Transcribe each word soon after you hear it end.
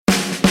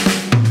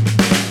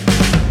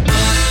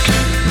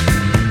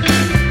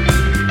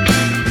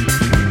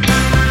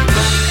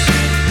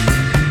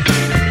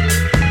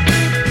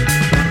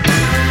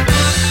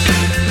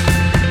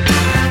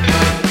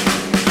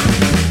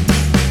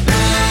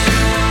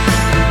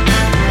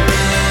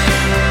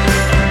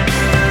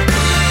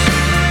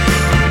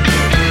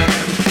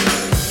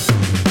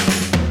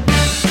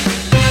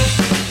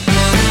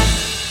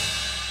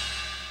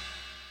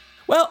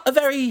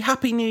very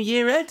happy New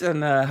Year, Ed,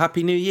 and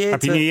happy New Year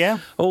Happy New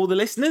Year. all the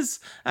listeners,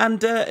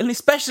 and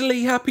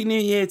especially happy New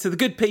Year to the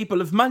good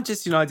people of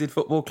Manchester United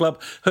Football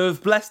Club who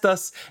have blessed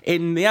us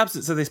in the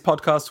absence of this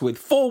podcast with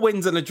 4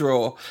 wins and a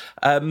draw.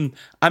 I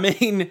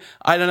mean,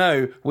 I don't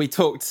know. We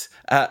talked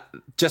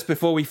just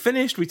before we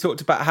finished. We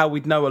talked about how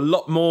we'd know a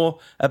lot more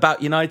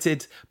about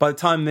United by the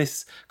time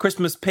this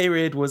Christmas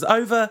period was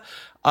over.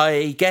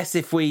 I guess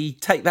if we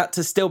take that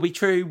to still be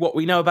true, what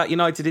we know about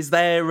United is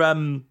they're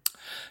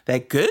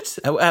good.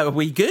 Are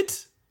we good?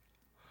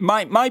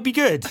 Might be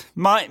good.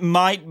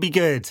 Might be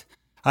good.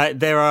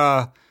 There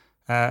are,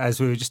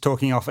 as we were just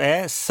talking off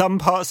air, some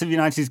parts of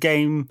United's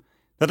game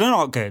that are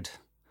not good,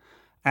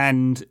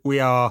 and we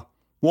are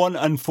one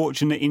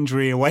unfortunate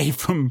injury away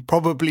from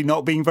probably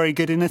not being very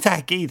good in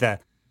attack either.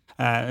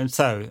 And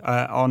so,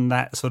 on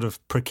that sort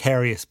of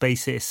precarious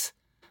basis,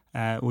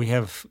 we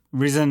have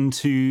risen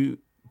to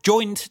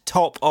joint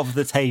top of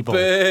the table.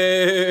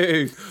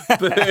 Boo!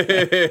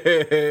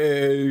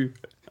 Boo!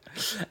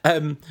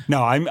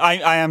 No,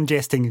 I am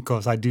jesting, of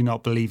course. I do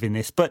not believe in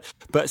this. But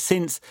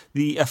since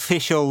the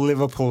official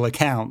Liverpool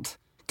account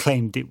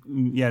claimed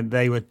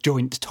they were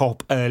joint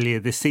top earlier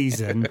this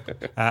season,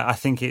 I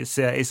think it's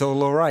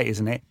all right,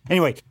 isn't it?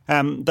 Anyway,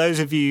 those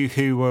of you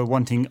who were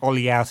wanting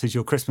Ollie out as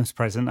your Christmas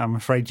present, I'm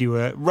afraid you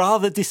were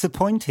rather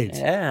disappointed.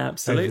 Yeah,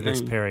 absolutely. Over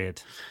this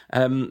period.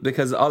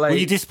 Because Ole... Were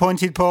you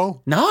disappointed,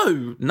 Paul?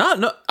 No.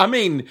 I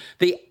mean,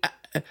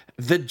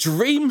 the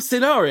dream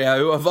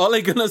scenario of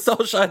Ole Gunnar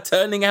Solskjaer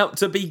turning out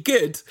to be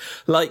good,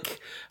 like,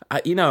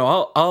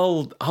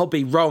 I'll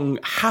be wrong,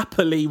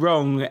 happily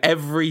wrong,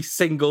 every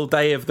single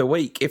day of the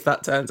week if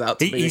that turns out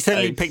to be the He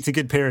certainly case. picked a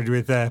good period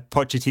with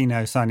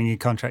Pochettino signing a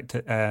contract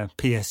at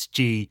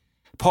PSG.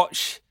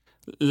 Poch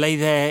lay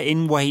there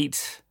in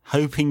wait,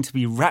 hoping to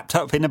be wrapped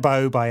up in a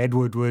bow by Ed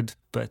Woodward,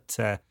 but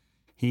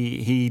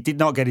he did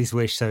not get his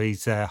wish, so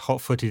he's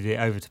hot-footed it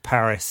over to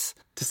Paris.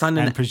 To sign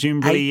and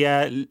presumably...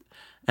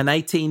 an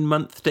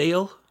 18-month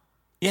deal?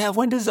 Yeah,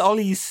 when does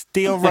Ollie's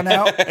deal run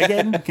out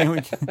again?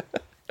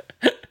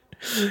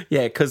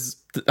 Yeah, because,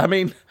 I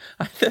mean,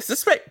 I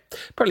suspect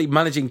probably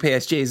managing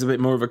PSG is a bit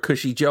more of a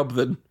cushy job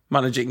than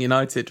managing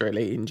United,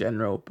 really, in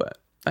general. But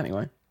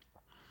anyway.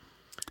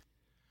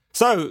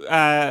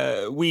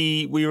 So,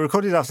 we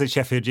recorded after the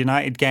Sheffield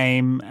United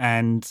game,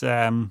 and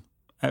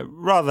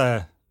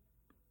rather,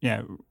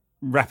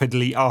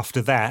 rapidly after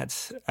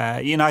that,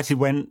 United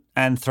went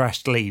and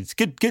thrashed Leeds.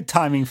 Good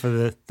timing for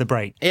the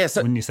break,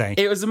 wouldn't you say?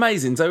 It was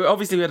amazing. So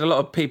obviously we had a lot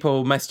of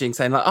people messaging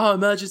saying like,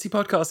 emergency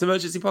podcast.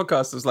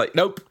 I was like,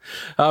 nope,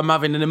 I'm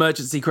having an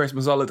emergency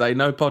Christmas holiday,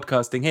 no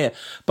podcasting here.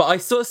 But I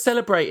sort of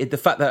celebrated the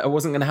fact that I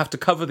wasn't going to have to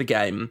cover the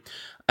game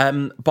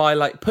by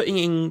like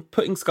putting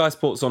Sky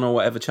Sports on or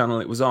whatever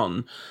channel it was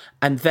on,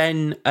 and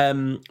then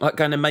like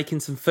going and making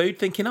some food,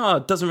 thinking,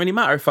 it doesn't really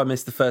matter if I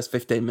miss the first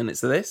 15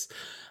 minutes of this.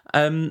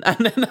 And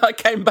then I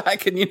came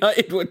back and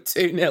United were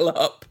 2-0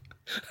 up.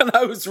 And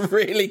I was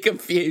really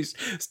confused.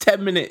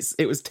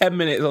 It was 10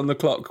 minutes on the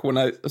clock when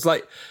I was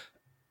like,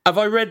 have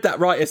I read that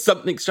right? Has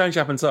something strange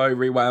happened? So I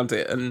rewound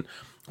it and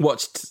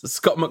watched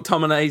Scott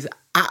McTominay's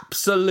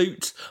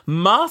absolute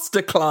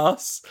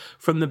masterclass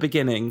from the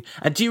beginning.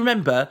 And do you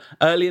remember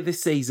earlier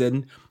this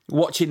season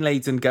watching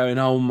Leeds and going,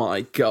 oh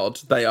my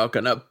God, they are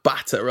going to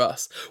batter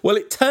us? Well,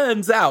 it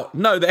turns out,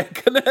 no, they're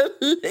going to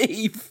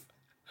leave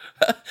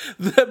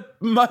the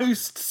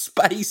most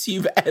space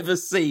you've ever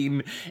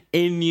seen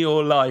in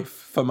your life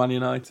for Man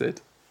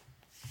United.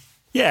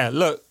 Yeah,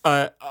 look,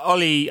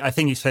 Ollie, I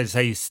think it's fair to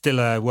say he's still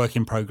a work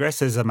in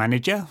progress as a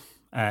manager,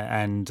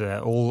 and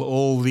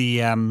all the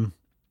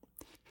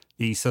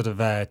sort of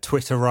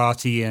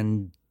Twitterati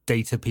and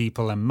data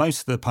people and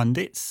most of the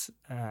pundits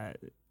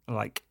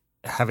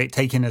have it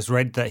taken as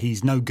read that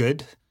he's no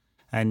good,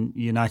 and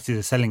United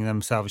are selling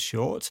themselves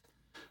short.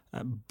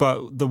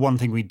 But the one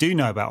thing we do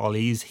know about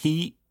Ollie is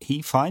he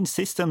finds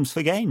systems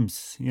for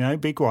games,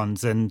 big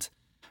ones, and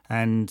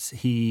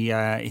he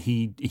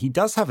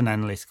does have an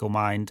analytical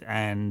mind,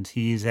 and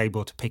he is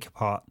able to pick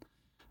apart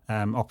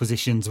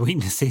opposition's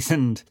weaknesses,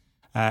 and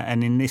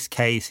in this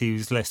case he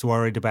was less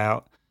worried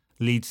about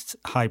Leeds'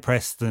 high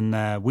press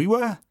than we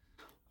were,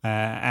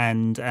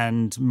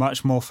 and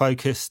much more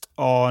focused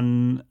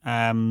on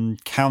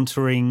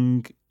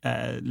countering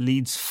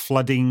Leeds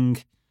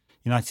flooding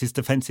United's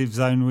defensive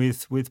zone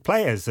with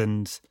players.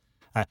 And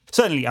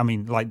certainly, I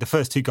mean, like the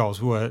first 2 goals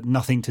were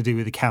nothing to do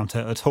with the counter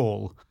at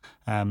all.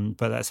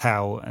 But that's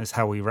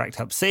how we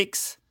racked up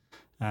 6.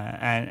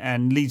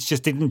 And Leeds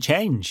just didn't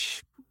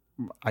change.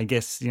 I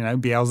guess,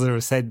 Bielsa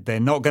has said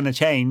they're not going to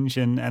change,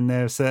 and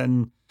there are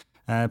certain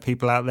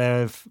people out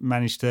there have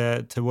managed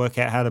to work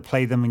out how to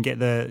play them and get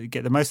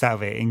the most out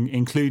of it,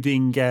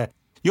 including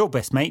your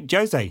best mate,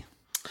 Jose.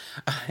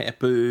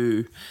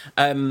 Boo.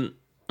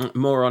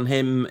 More on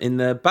him in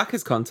the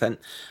backers content.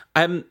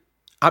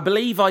 I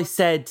believe I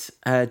said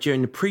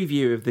during the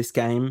preview of this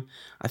game,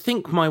 I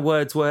think my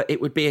words were, it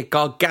would be a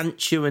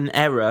gargantuan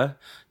error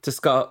to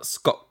start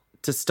Scott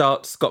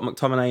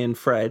McTominay and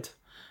Fred.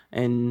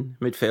 in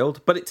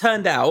midfield. But it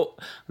turned out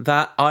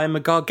that I'm a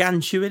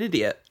gargantuan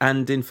idiot.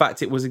 And in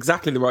fact, it was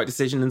exactly the right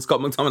decision. And Scott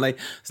McTominay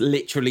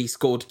literally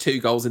scored 2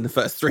 goals in the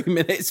first 3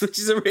 minutes, which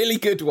is a really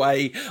good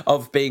way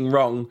of being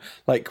wrong.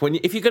 Like,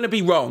 if you're going to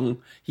be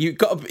wrong, you've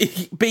got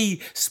to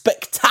be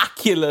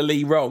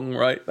spectacularly wrong,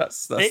 right?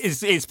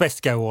 It's best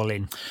to go all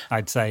in,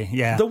 I'd say.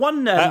 Yeah. The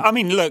one... I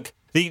mean, look,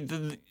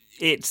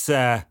 it's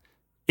in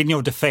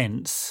your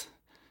defence,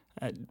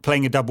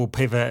 playing a double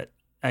pivot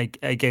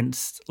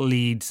against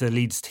Leeds, a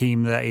Leeds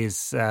team that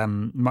is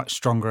much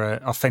stronger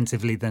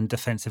offensively than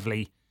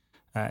defensively,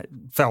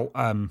 felt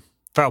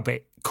a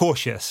bit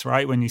cautious,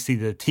 right, when you see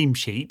the team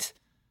sheet.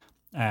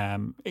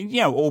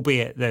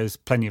 Albeit there's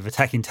plenty of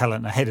attacking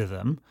talent ahead of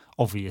them,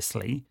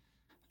 obviously,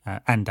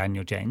 and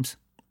Daniel James.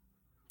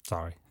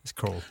 Sorry, it's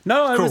cruel.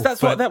 No,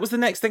 that was the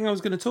next thing I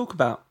was going to talk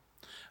about.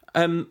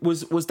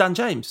 Was Dan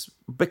James,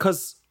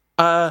 because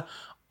I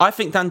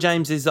think Dan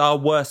James is our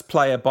worst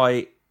player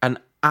by an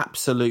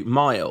absolute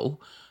mile,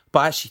 but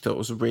I actually thought it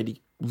was a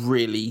really,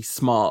 really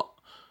smart,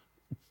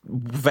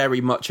 very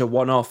much a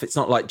one-off. It's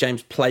not like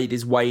James played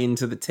his way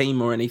into the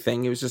team or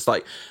anything. It was just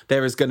like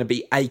there is going to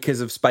be acres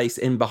of space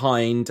in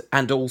behind,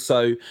 and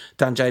also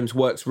Dan James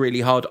works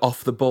really hard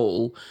off the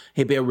ball.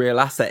 He'd be a real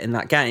asset in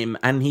that game,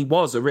 and he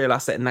was a real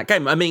asset in that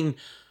game. I mean,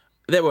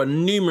 there were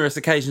numerous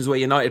occasions where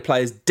United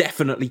players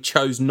definitely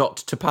chose not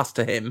to pass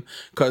to him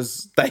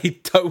because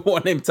they don't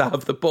want him to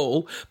have the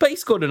ball. But he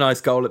scored a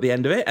nice goal at the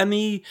end of it, and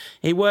he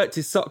worked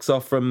his socks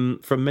off from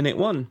minute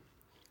one.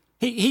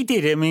 He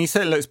did it. I mean, he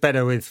certainly looks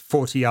better with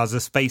 40 yards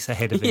of space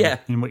ahead of him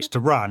in which to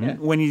run. Yeah.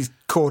 When he's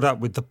caught up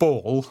with the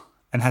ball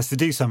and has to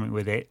do something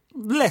with it,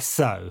 less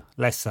so.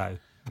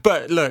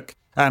 But look,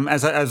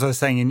 as I was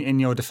saying in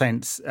your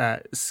defence,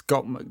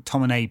 Scott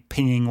McTominay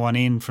pinging one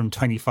in from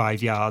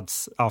 25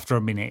 yards after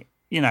a minute,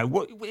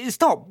 it's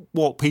not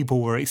what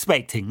people were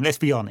expecting, let's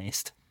be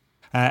honest.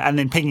 And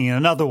then pinging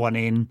another one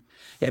in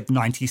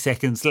 90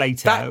 seconds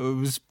later, it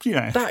was,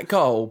 That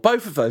goal,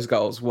 both of those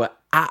goals were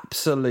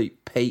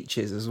absolute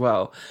peaches as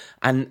well.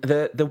 And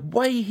the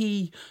way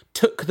he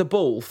took the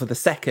ball for the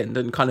second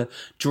and kind of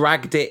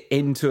dragged it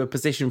into a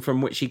position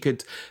from which he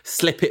could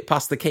slip it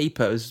past the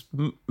keeper was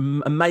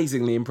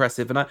amazingly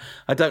impressive. And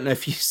I don't know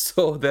if you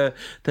saw the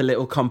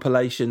little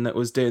compilation that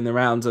was doing the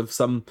rounds of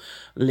some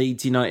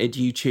Leeds United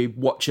YouTube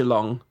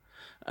watch-along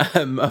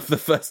of the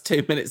first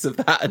 2 minutes of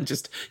that, and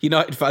just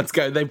United fans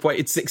go, they've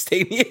waited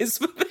 16 years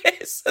for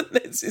this, and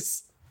this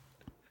is...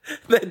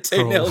 They're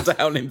 2-0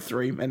 down in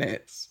 3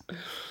 minutes.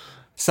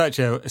 Such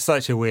a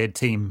weird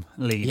team,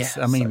 Leeds.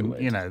 Yeah, I mean,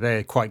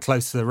 they're quite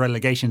close to the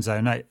relegation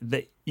zone.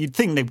 You'd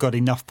think they've got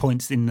enough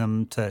points in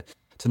them to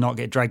not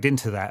get dragged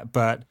into that.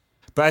 But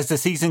as the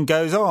season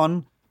goes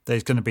on,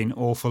 there's going to be an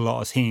awful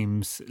lot of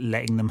teams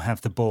letting them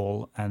have the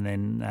ball and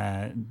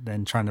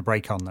then trying to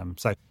break on them.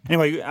 So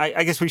anyway,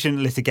 I guess we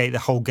shouldn't litigate the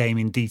whole game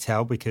in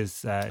detail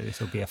because this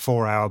will be a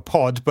 4-hour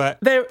pod. But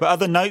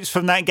other notes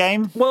from that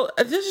game? Well,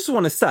 I just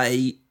want to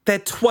say they're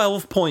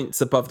 12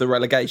 points above the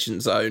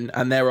relegation zone,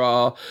 and there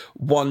are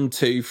 1,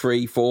 2,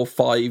 3, 4,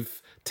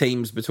 5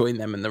 teams between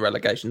them and the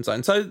relegation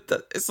zone. So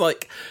it's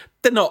like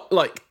they're not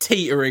like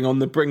teetering on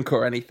the brink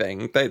or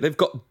anything. They've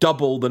got over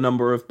double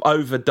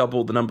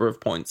the number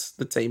of points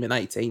the team in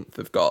 18th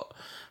have got.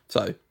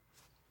 So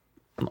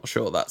I'm not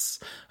sure that's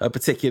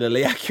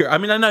particularly accurate. I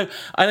mean, I know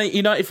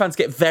United fans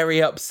get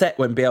very upset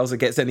when Bielsa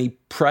gets any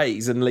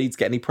praise and Leeds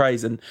get any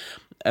praise, and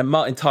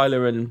Martin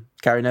Tyler and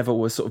Gary Neville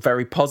were sort of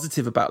very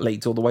positive about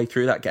Leeds all the way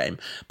through that game.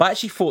 But I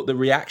actually thought the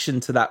reaction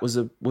to that was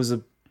a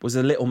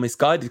little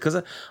misguided, because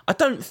I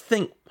don't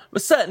think, well,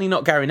 certainly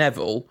not Gary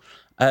Neville,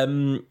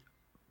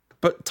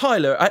 but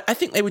Tyler, I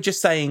think they were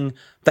just saying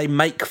they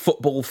make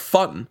football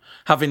fun.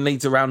 Having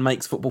Leeds around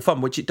makes football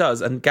fun, which it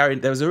does. And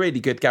there was a really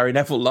good Gary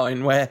Neville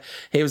line where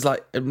he was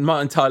like,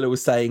 Martin Tyler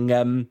was saying,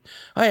 hey,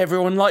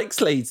 everyone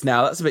likes Leeds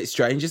now. That's a bit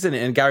strange, isn't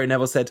it? And Gary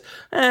Neville said,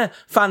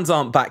 fans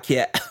aren't back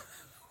yet,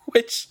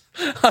 which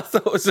I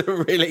thought was a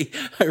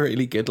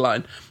really good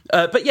line.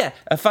 But yeah,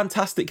 a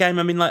fantastic game.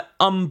 I mean, like,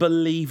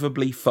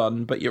 unbelievably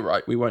fun. But you're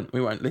right, we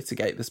won't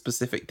litigate the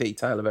specific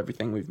detail of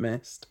everything we've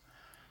missed.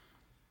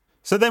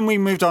 So then we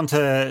moved on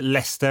to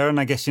Leicester, and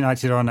I guess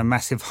United are on a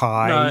massive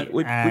high. No,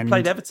 we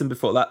played Everton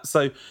before that.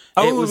 So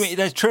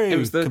that's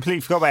true.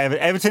 Completely forgot about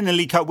Everton in the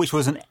League Cup, which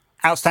was an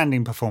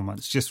outstanding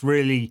performance. Just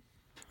really,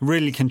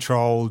 really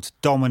controlled,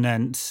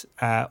 dominant,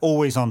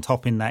 always on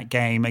top in that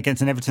game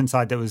against an Everton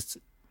side that was,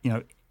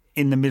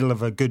 in the middle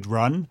of a good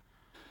run,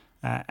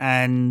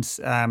 and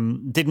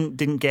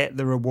didn't get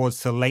the rewards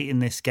till late in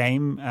this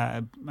game,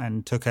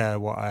 and took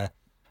an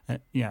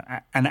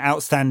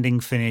outstanding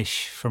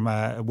finish from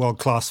a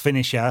world-class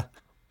finisher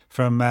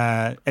from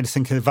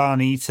Edinson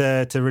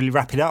Cavani to really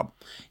wrap it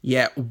up.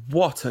 Yeah,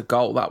 what a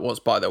goal that was,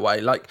 by the way.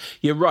 Like,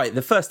 you're right,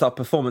 the first half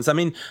performance. I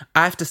mean,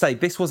 I have to say,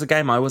 this was a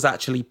game I was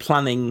actually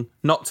planning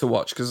not to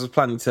watch because I was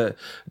planning to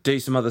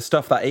do some other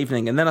stuff that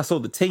evening. And then I saw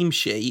the team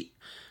sheet,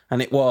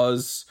 and it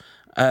was...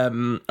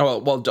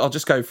 I'll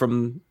just go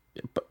from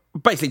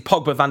basically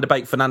Pogba, Van de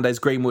Beek,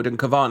 Fernandes, Greenwood and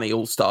Cavani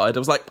all started. I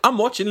was like, I'm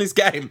watching this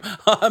game.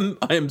 I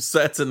am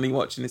certainly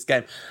watching this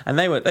game. And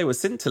they were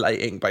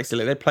scintillating,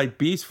 basically. They played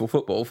beautiful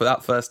football for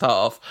that first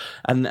half.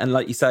 And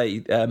like you say,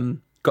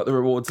 got the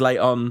rewards late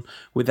on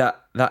with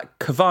that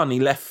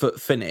Cavani left foot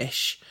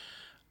finish,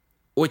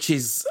 which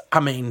is, I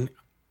mean,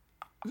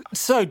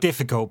 so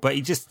difficult, but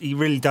he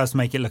really does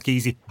make it look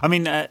easy. I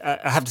mean, I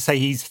have to say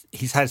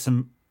he's had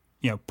some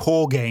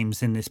poor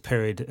games in this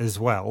period as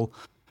well.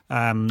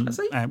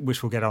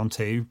 Which we'll get on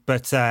to.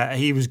 But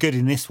he was good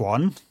in this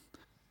one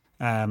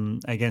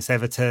against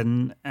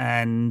Everton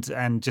and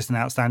just an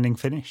outstanding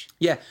finish.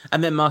 Yeah,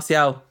 and then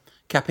Martial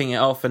capping it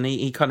off, and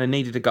he kind of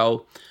needed a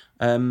goal.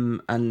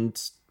 And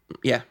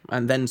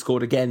then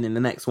scored again in the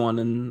next one.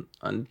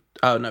 And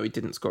oh no, he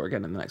didn't score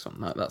again in the next one.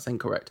 No, that's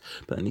incorrect.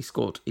 But then he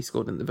scored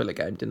in the Villa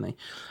game, didn't he?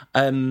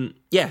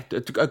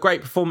 A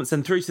great performance.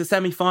 And through to the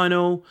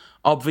semi-final.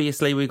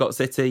 Obviously, we got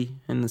City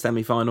in the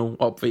semi-final.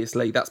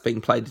 Obviously, that's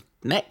being played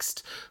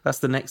next. That's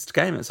the next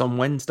game. It's on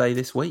Wednesday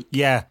this week.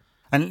 Yeah.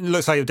 And it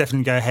looks like you'll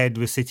definitely go ahead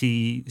with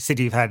City.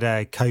 City have had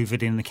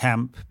COVID in the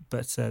camp,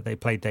 but they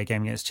played their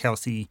game against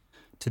Chelsea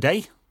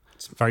today.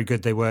 It's very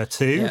good they were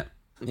too.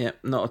 Yeah,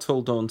 not at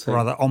all daunting.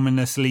 Rather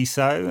ominously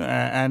so.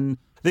 And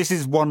this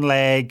is one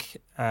leg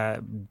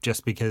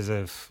just because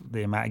of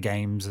the amount of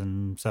games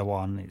and so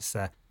on. It's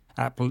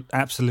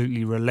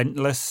absolutely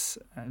relentless.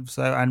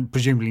 And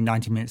presumably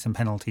 90 minutes and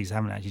penalties. I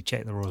haven't actually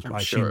checked the rules, but I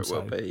assume it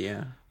will be,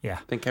 yeah. Yeah.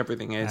 I think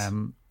everything is.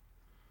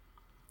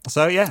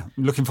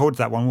 Looking forward to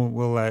that one.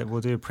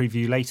 We'll do a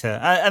preview later.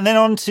 And then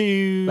on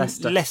to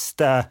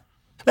Leicester.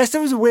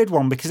 Leicester was a weird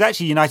one because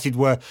actually United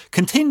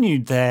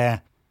continued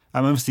their...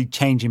 obviously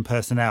changing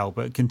personnel,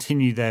 but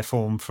continued their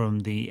form from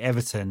the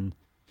Everton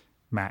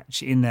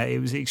match in that it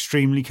was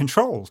extremely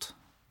controlled.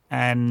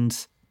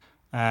 And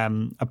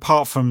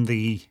apart from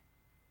the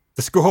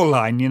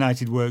scoreline,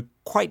 United were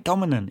quite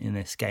dominant in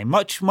this game.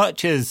 Much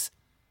as,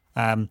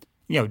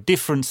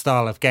 different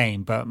style of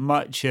game, but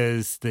much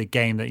as the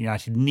game that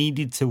United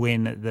needed to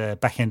win at the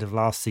back end of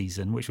last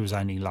season, which was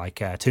only like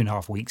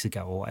 2.5 weeks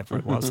ago or whatever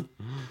it was.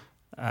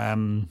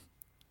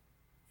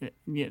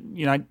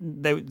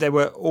 They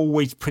were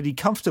always pretty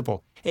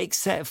comfortable,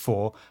 except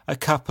for a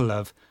couple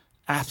of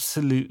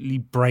absolutely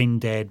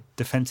brain-dead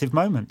defensive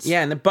moments.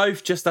 Yeah, and they're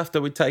both just after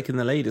we'd taken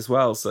the lead as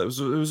well. So it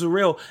was a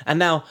real... And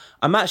now,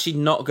 I'm actually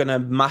not going to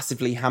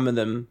massively hammer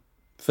them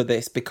for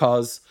this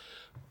because...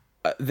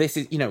 this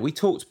is, we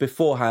talked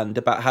beforehand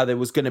about how there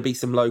was going to be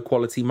some low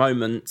quality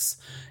moments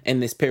in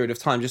this period of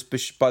time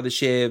just by the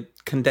sheer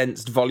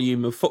condensed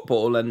volume of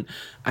football and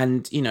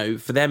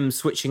for them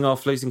switching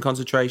off, losing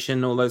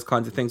concentration, all those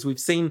kinds of things. We've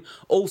seen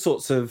all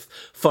sorts of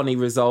funny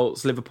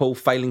results. Liverpool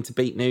failing to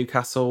beat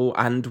Newcastle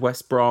and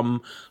West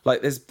Brom.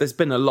 Like there's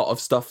been a lot of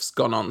stuff's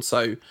gone on.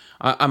 So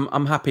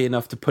I'm happy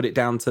enough to put it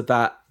down to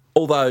that.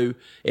 Although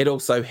it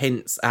also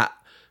hints at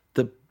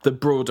the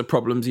broader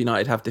problems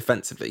United have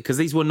defensively, because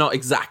these were not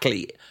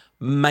exactly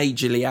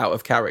majorly out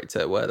of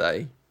character, were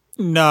they?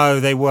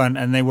 No, they weren't,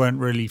 and they weren't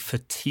really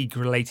fatigue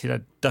related.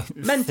 I don't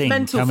think.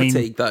 Mental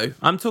fatigue, though.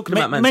 I'm talking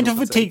about mental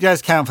fatigue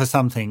does count for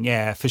something,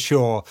 yeah, for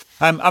sure.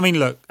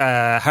 Look,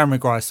 Harry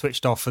Maguire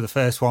switched off for the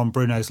first one.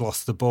 Bruno's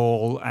lost the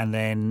ball, and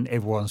then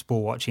everyone's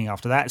ball watching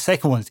after that.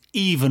 Second one's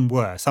even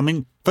worse.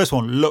 First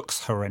one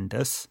looks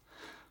horrendous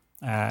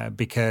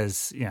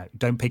because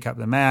don't pick up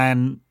the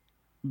man.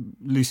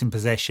 Losing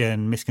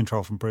possession,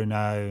 miscontrol from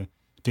Bruno,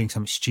 doing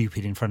something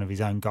stupid in front of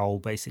his own goal,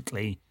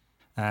 basically.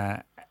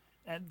 The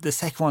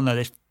second one, though,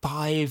 there's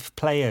five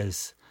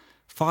players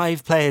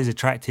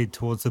attracted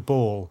towards the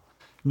ball.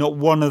 Not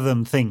one of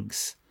them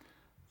thinks,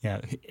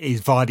 is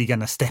Vardy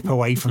going to step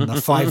away from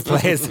the five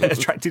players that are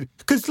attracted?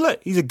 Because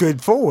look, he's a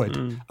good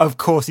forward. Of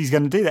course he's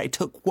going to do that. It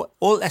took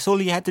that's all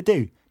he had to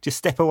do. Just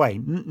step away.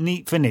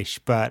 Neat finish,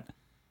 but...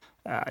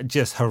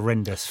 just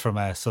horrendous from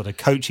a sort of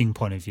coaching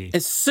point of view.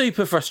 It's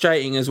super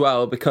frustrating as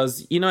well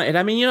because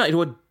United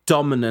were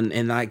dominant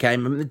in that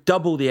game.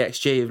 Double the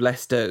XG of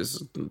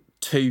Leicester's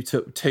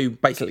 2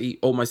 basically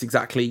almost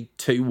exactly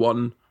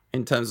 2-1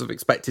 in terms of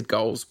expected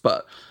goals.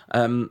 But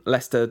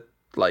Leicester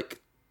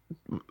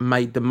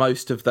made the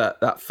most of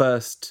that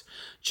first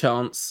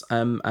chance,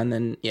 and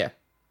then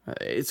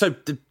it's so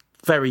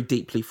very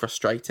deeply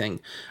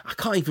frustrating. I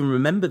can't even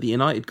remember the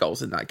United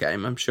goals in that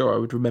game. I'm sure I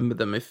would remember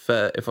them if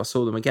I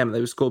saw them again. They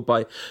were scored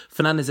by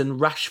Fernandes and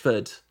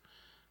Rashford.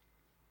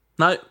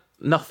 No,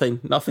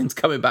 nothing's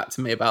coming back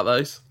to me about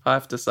those, I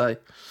have to say.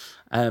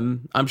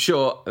 I'm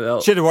sure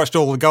should have watched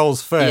all the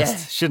goals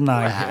first, shouldn't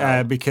I?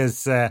 Wow.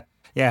 Because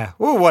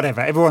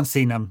whatever, everyone's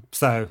seen them,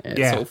 so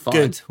it's all fine.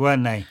 Good,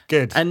 weren't they?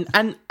 Good.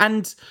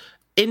 And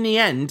in the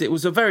end it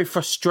was a very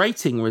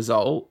frustrating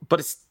result,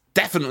 but it's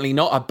definitely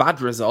not a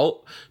bad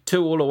result.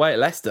 2-2 away at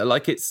Leicester.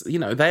 It's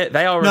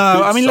they are.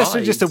 No, Leicester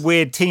are just a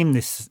weird team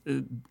this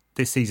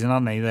season,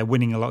 aren't they? They're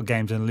winning a lot of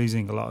games and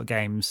losing a lot of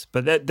games,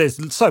 but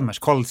there's so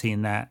much quality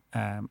in that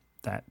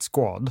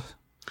squad.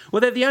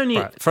 Well, they're the only...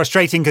 Right.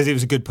 Frustrating because it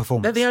was a good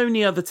performance. They're the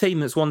only other team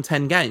that's won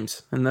 10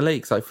 games in the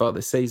league so far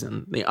this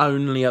season. The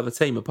only other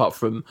team, apart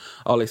from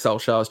Ole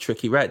Solskjaer's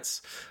tricky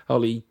Reds.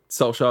 Ole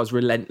Solskjaer's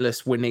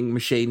relentless winning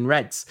machine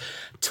Reds.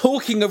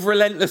 Talking of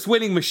relentless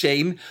winning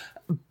machine,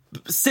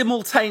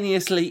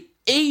 simultaneously,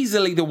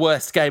 easily the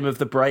worst game of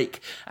the break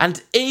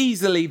and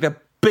easily the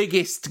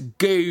biggest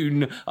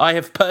goon I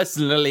have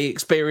personally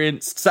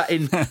experienced sat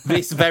in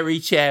this very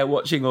chair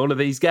watching all of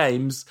these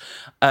games.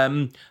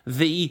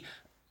 The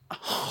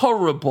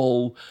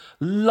horrible,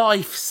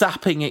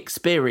 life-sapping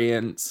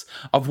experience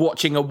of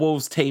watching a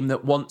Wolves team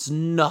that wants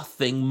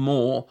nothing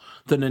more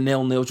than a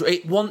 0-0 draw.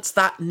 It wants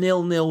that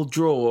 0-0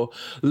 draw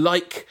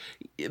like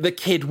the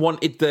kid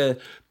wanted the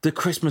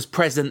Christmas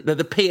present, the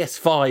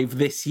PS5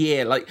 this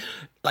year. Like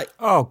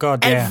oh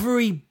god, yeah.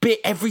 Every bit,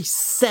 every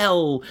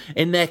cell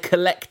in their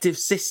collective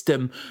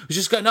system was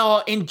just going,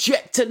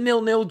 inject a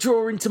 0-0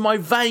 draw into my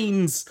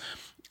veins.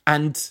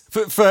 And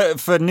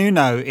for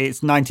Nuno,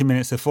 it's 90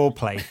 minutes of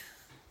foreplay.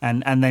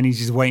 And then he's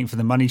just waiting for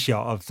the money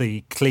shot of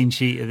the clean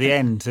sheet at the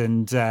end.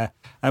 And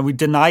we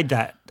denied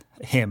that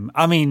him.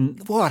 I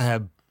mean, what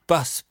a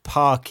bus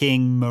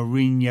parking,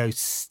 Mourinho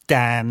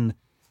stan,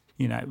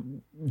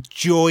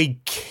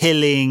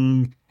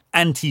 joy-killing,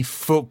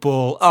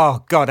 anti-football.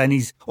 Oh, God, and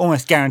he's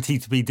almost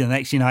guaranteed to be the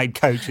next United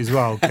coach as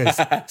well,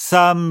 because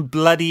some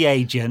bloody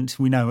agent,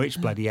 we know which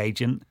bloody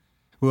agent,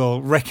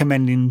 will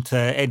recommend him to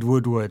Ed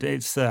Woodward.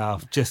 It's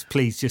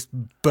please just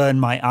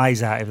burn my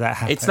eyes out if that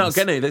happens. It's not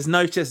going to. There's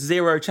just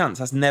zero chance.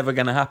 That's never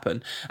going to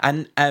happen.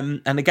 And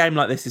a game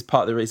like this is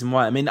part of the reason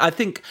why. I mean, I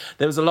think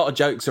there was a lot of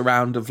jokes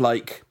around of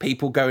like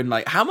people going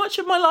like, how much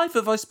of my life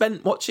have I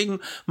spent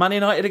watching Man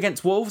United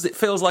against Wolves? It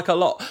feels like a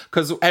lot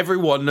because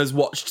everyone has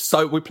watched.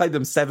 So we played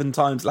them 7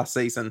 times last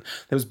season.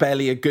 There was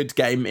barely a good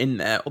game in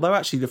there. Although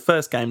actually the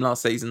first game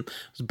last season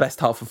was the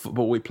best half of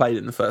football we played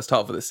in the first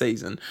half of the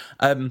season.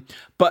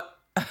 But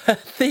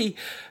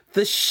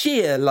the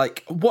sheer,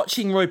 like,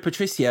 watching Rui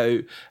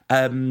Patricio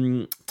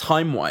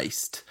time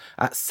waste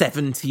at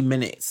 70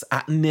 minutes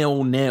at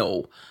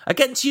 0-0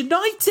 against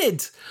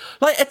United.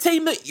 Like, a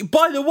team that,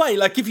 by the way,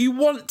 like, if you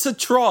want to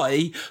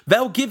try,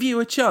 they'll give you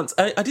a chance.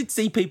 I did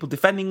see people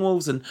defending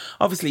Wolves, and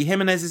obviously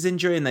Jimenez's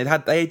injury, and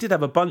they did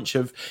have a bunch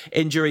of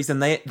injuries,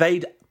 and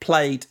they'd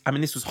played, I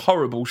mean, this was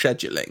horrible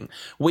scheduling.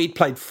 We'd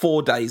played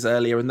 4 days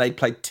earlier and they'd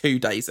played 2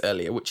 days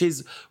earlier, which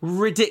is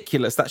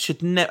ridiculous. That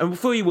should never, and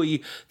if we were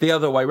the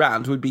other way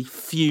round, we'd be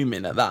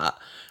fuming at that.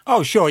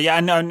 Oh, sure, yeah.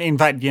 And in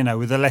fact,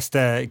 with the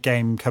Leicester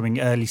game coming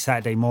early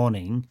Saturday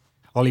morning,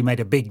 Ollie made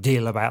a big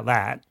deal about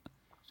that.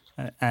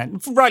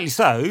 And rightly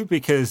so,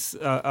 because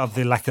of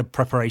the lack of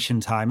preparation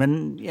time.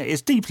 And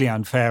it's deeply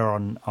unfair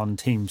on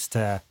teams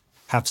to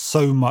have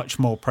so much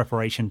more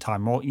preparation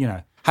time. Or,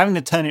 having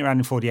to turn it around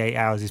in 48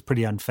 hours is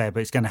pretty unfair,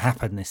 but it's going to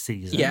happen this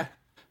season. Yeah.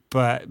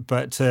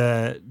 But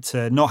to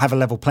not have a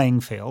level playing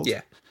field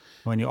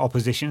when your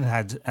opposition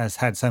has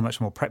had so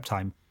much more prep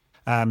time.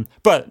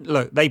 But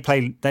look, they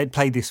played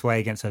this way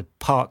against a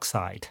Park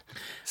side,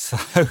 so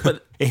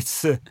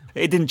it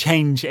didn't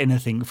change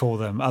anything for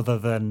them other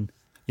than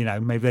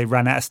maybe they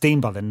ran out of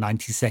steam by the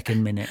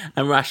 92nd minute.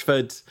 And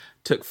Rashford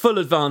took full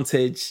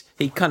advantage.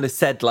 He kind of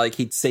said like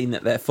he'd seen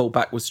that their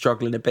fullback was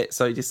struggling a bit,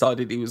 so he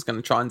decided he was going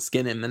to try and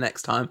skin him the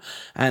next time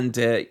and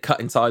cut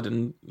inside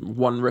and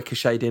one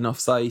ricocheted in off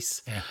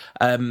Saïs. Yeah.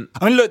 I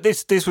mean, look,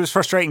 this was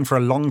frustrating for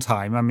a long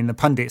time. I mean, the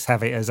pundits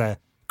have it as a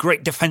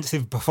great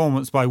defensive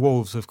performance by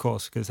Wolves, of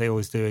course, because they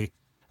always do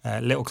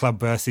little club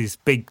versus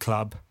big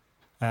club.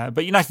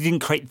 But United didn't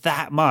create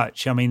that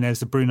much. I mean, there's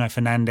the Bruno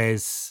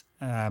Fernandes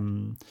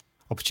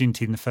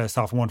opportunity in the first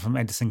half, one from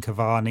Edison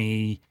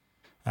Cavani,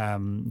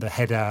 the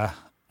header,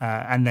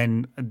 and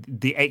then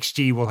the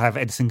XG will have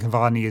Edison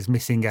Cavani as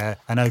missing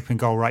an open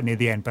goal right near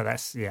the end, but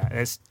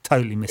it's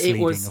totally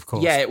misleading, of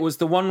course. Yeah, it was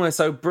the one where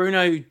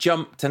Bruno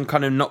jumped and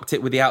kind of knocked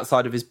it with the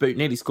outside of his boot,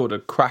 nearly scored a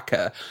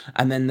cracker,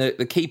 and then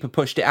the keeper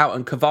pushed it out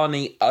and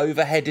Cavani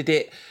overheaded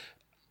it.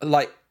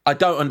 Like, I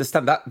don't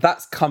understand that.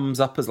 That comes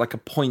up as like a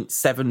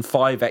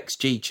 0.75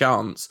 XG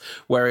chance,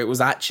 where it was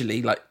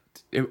actually like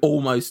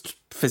almost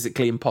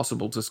physically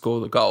impossible to score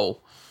the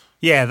goal.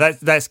 Yeah,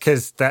 that's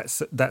because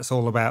that's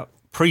all about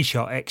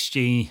pre-shot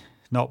XG,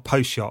 not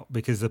post-shot,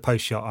 because the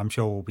post-shot I'm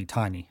sure will be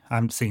tiny. I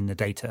haven't seen the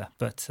data,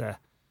 but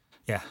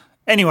yeah.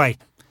 Anyway,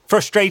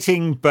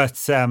 frustrating,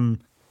 but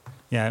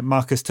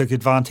Marcus took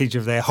advantage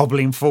of their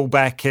hobbling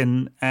fullback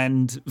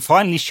and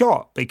finally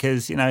shot,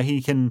 because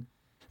he can.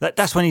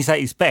 That's when he's at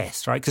his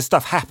best, right? Because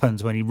stuff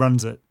happens when he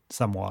runs at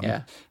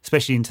someone,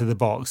 especially into the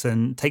box,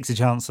 and takes a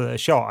chance at a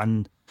shot.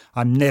 And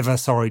I'm never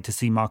sorry to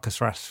see Marcus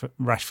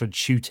Rashford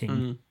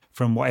shooting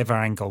from whatever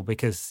angle,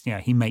 because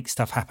he makes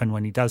stuff happen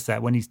when he does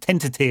that. When he's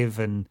tentative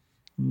and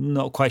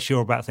not quite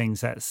sure about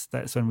things,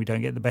 that's when we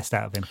don't get the best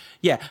out of him.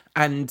 Yeah,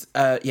 and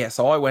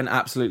so I went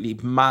absolutely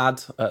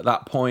mad at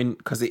that point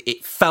because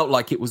it felt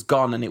like it was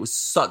gone, and it was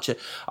such a.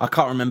 I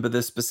can't remember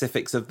the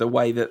specifics of the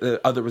way that the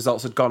other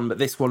results had gone, but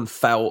this one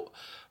felt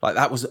Like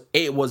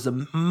it was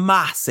a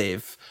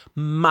massive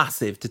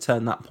to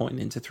turn that point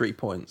into 3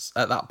 points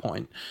at that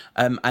point.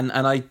 And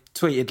I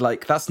tweeted,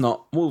 like, that's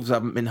not, Wolves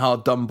haven't been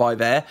hard done by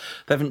there.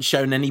 They haven't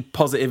shown any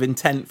positive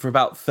intent for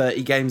about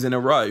 30 games in a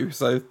row.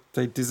 So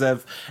they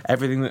deserve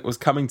everything that was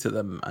coming to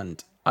them.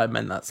 And I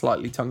meant that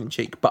slightly tongue in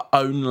cheek, but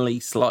only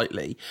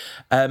slightly.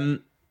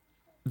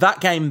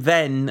 That game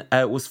then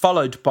was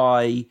followed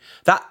by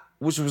that,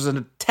 which was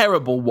a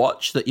terrible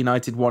watch that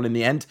United won in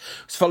the end.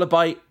 It was followed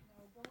by,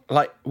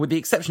 like, with the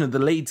exception of the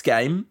Leeds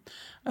game,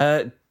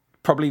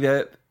 probably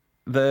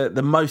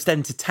the most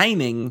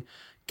entertaining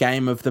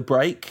game of the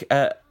break,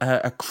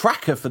 a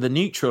cracker for the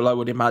neutral, I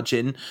would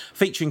imagine,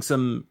 featuring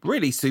some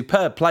really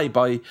superb play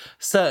by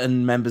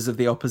certain members of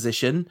the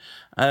opposition.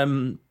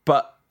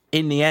 But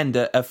in the end,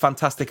 a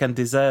fantastic and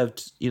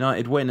deserved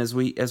United win as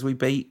we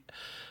beat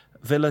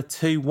Villa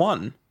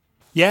 2-1.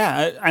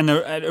 Yeah, and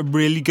a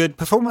really good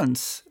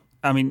performance.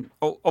 I mean,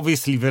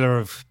 obviously Villa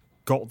have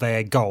got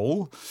their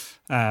goal,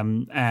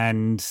 and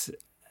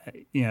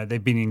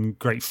they've been in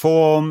great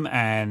form.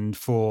 And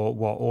for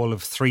all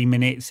of 3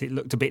 minutes, it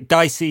looked a bit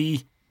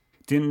dicey,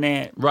 didn't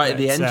it? Right at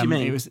the end, you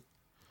mean? It was.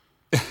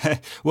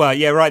 Well,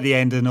 yeah, right at the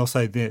end, and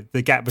also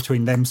the gap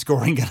between them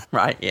scoring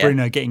and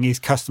Bruno getting his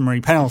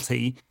customary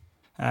penalty.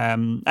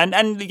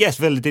 And yes,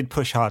 Villa did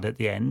push hard at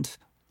the end.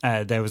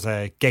 There was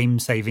a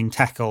game-saving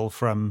tackle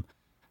from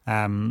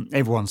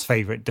everyone's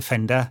favourite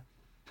defender.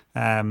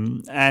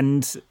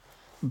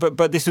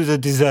 But this was a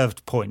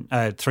deserved point,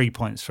 3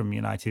 points from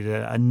United.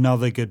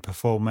 Another good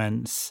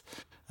performance.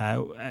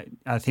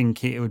 I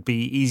think it would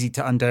be easy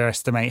to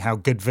underestimate how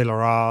good Villa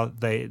are.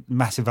 They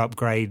massive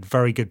upgrade,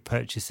 very good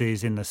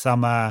purchases in the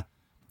summer.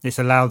 This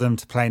allowed them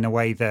to play in a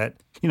way that,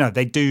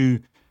 they do.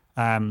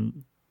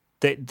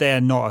 They're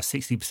not a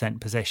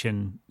 60%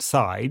 possession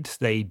side.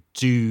 They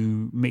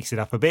do mix it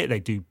up a bit. They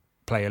do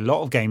play a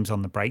lot of games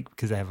on the break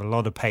because they have a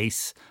lot of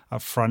pace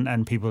up front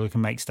and people who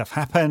can make stuff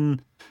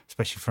happen,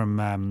 especially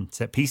from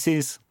set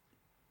pieces,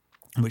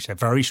 which they're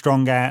very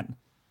strong at.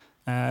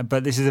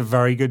 But this is a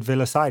very good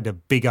Villa side, a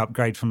big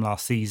upgrade from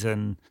last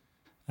season,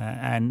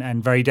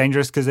 and very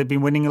dangerous because they've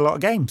been winning a lot of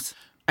games.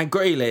 And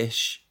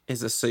Grealish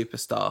is a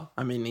superstar.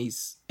 I mean,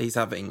 he's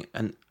having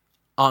an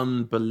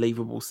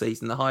unbelievable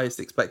season, the highest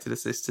expected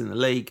assists in the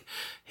league.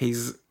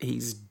 He's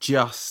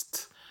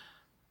just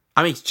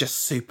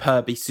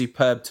superb. He's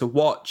superb to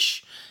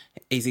watch.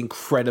 He's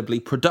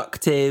incredibly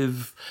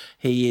productive.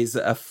 He is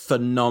a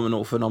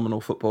phenomenal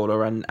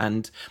footballer,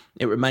 and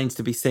it remains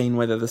to be seen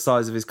whether the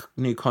size of his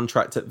new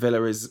contract at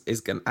Villa is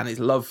going, and his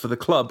love for the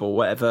club or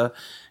whatever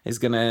is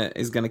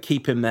gonna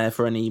keep him there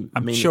for any.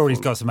 I'm sure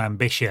he's got some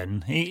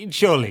ambition.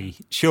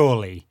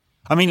 Surely.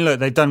 I mean, look,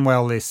 they've done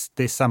well this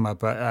summer,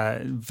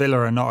 but Villa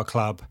are not a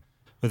club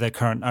with their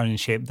current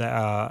ownership that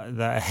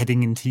are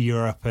heading into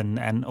Europe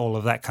and all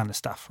of that kind of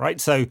stuff, right?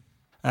 So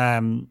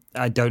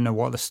I don't know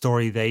what the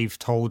story they've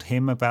told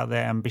him about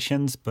their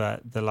ambitions,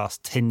 but the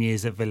last 10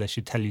 years at Villa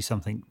should tell you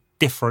something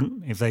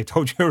different if they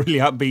told you a really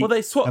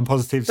upbeat and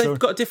positive story. They've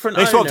got different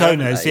owners. They swapped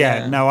owners,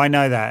 yeah. No, I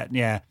know that,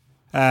 yeah.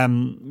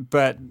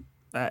 But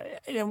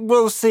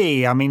we'll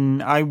see. I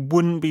mean, I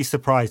wouldn't be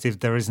surprised if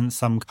there isn't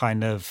some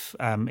kind of,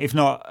 if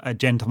not a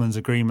gentleman's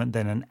agreement,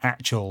 then an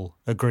actual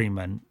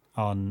agreement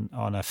on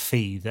a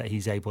fee that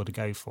he's able to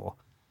go for.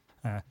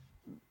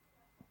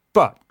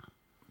 But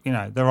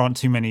there aren't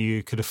too many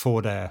who could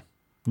afford a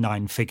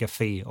 9-figure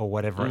fee or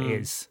whatever it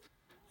is.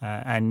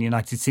 And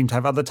United seem to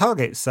have other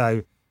targets.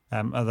 So,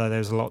 although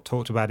there's a lot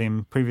talked about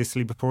him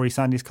previously before he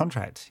signed his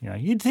contract,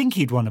 you'd think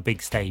he'd want a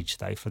big stage,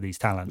 though, for these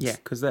talents. Yeah,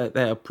 because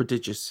they're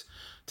prodigious.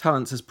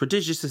 Talents as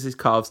prodigious as his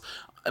calves.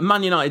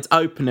 Man United's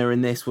opener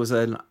in this was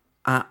an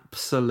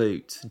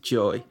absolute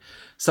joy.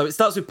 So it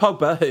starts with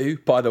Pogba, who,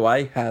 by the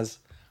way, has...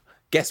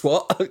 Guess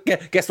what?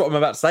 Guess what I'm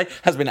about to say?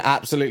 Has been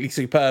absolutely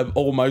superb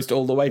almost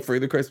all the way through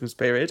the Christmas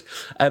period.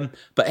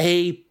 But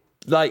he,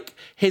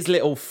 his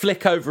little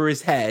flick over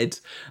his head,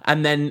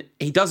 and then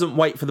he doesn't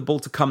wait for the ball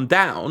to come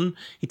down.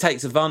 He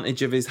takes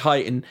advantage of his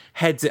height and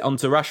heads it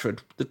onto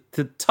Rashford.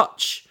 The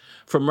touch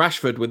from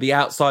Rashford with the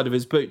outside of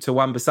his boot to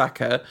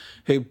Wan-Bissaka,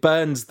 who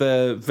burns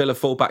the Villa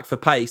fullback for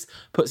pace,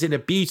 puts in a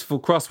beautiful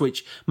cross,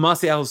 which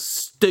Martial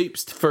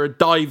stoops for a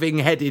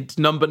diving-headed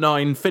number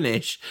 9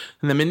 finish.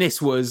 And I mean,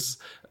 this was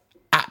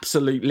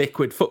absolute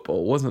liquid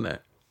football, wasn't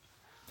it?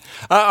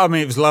 I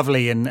mean, it was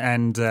lovely,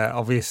 and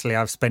obviously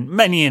I've spent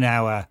many an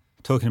hour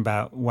talking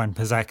about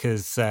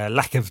Wan-Bissaka's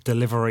lack of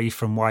delivery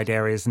from wide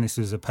areas, and this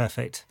was a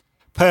perfect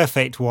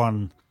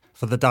one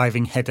for the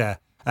diving header.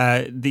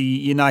 The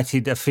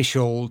United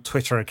official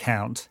Twitter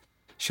account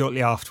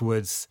shortly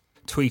afterwards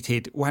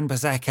tweeted,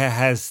 Wan-Bissaka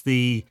has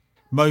the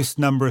most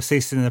number of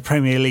assists in the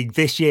Premier League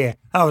this year.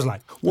 I was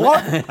like,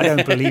 what? I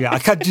don't believe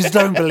it. I just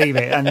don't believe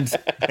it. And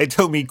it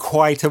took me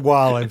quite a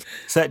while. I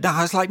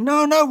was like,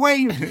 no,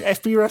 wait,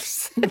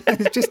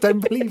 FBrefs, just don't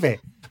believe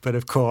it. But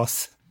of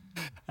course,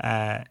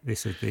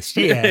 this is this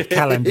year,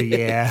 calendar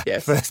year,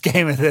 yes. First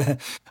game of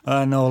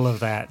and all of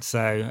that.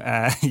 So,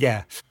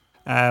 yeah.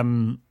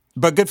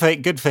 But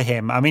good for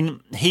him. I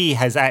mean, he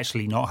has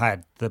actually not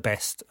had the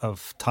best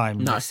of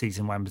time this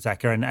season,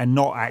 Wan-Bissaka, and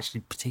not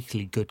actually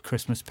particularly good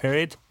Christmas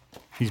period.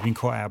 He's been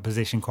caught out of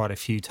position quite a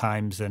few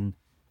times, and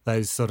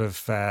those sort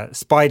of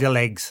spider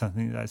legs, I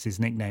think that's his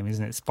nickname,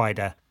 isn't it?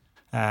 Spider,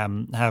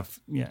 have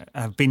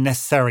been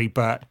necessary,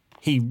 but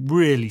he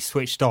really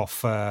switched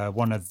off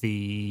one of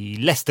the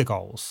Leicester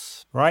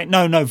goals, right?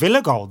 No,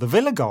 Villa goal. The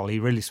Villa goal he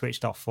really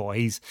switched off for.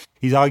 He's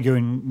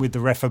arguing with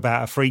the ref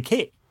about a free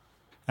kick.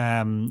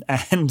 And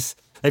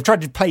they've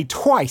tried to play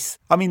twice.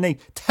 I mean, they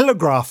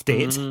telegraphed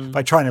it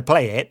by trying to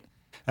play it,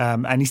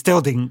 and he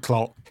still didn't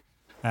clock.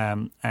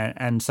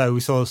 And so we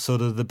saw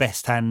sort of the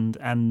best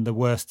and the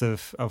worst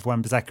of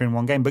Wan-Bissaka in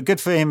one game. But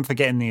good for him for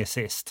getting the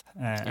assist.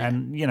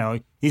 And,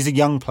 he's a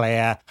young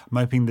player. I'm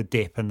hoping the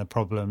dip and the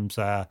problems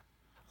are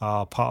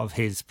part of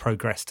his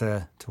progress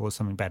towards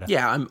something better.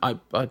 Yeah,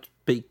 I'd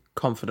be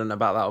confident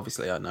about that.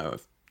 Obviously, I know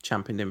I've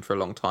championed him for a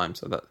long time,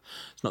 so that's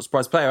not a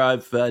surprise. Player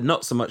I've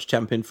not so much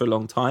championed for a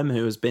long time,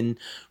 who has been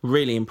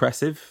really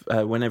impressive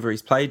whenever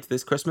he's played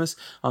this Christmas.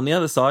 On the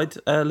other side,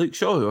 Luke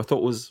Shaw, who I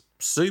thought was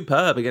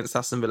superb against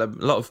Aston Villa.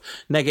 A lot of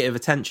negative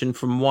attention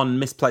from one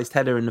misplaced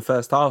header in the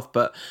first half,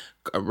 but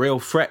a real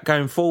threat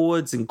going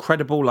forwards,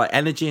 incredible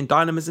energy and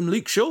dynamism.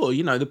 Luke Shaw,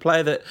 the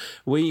player that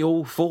we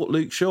all thought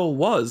Luke Shaw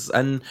was.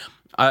 And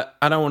I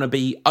don't want to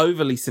be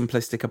overly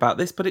simplistic about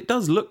this, but it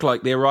does look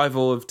like the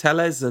arrival of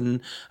Telles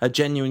and a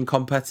genuine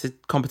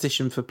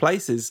competition for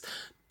places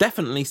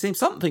definitely seems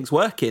something's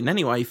working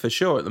anyway, for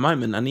sure, at the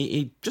moment. And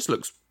he just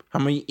looks,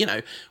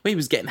 he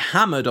was getting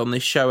hammered on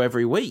this show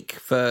every week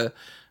for,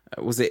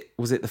 was it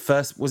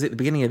the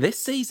beginning of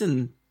this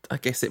season? I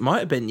guess it might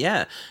have been,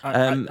 yeah.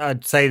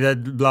 I'd say the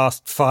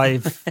last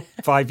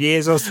five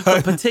years or so.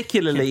 But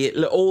particularly,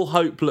 all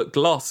hope looked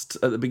lost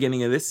at the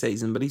beginning of this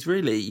season. But it's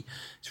really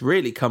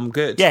come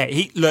good. Yeah,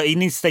 he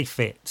needs to stay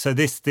fit. So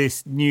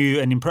this new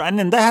and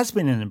and there has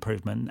been an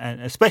improvement,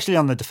 and especially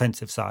on the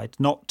defensive side.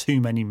 Not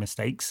too many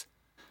mistakes,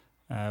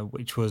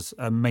 which was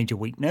a major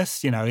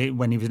weakness.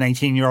 When he was an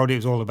 18-year-old, it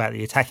was all about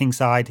the attacking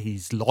side.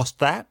 He's lost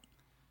that,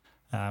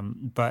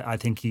 but I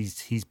think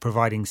he's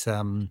providing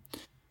some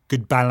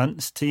good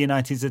balance to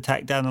United's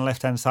attack down the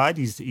left-hand side.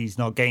 He's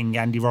not getting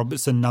Andy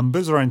Robertson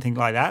numbers or anything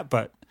like that,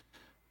 but,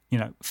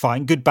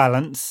 fine. Good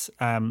balance,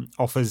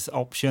 offers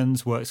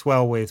options, works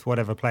well with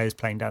whatever player's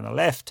playing down the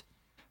left,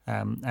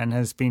 and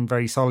has been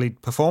very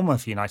solid performer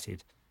for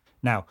United.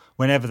 Now,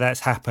 whenever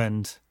that's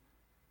happened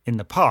in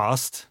the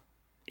past,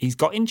 he's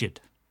got injured.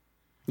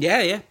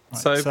 Yeah. Right.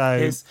 So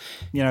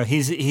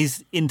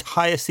his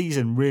entire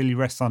season really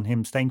rests on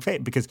him staying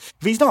fit, because if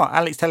he's not,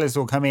 Alex Telles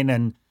will come in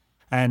and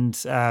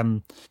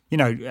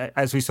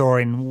as we saw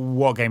in,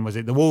 what game was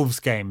it? The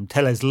Wolves game.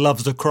 Telles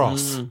loves a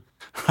cross,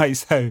 right?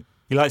 So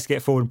he likes to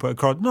get forward and put a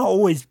cross. Not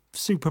always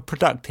super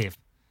productive.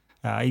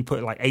 He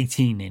put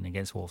 18 in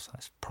against Wolves.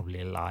 That's probably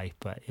a lie,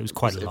 but it was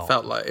quite a lot.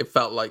 It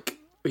felt like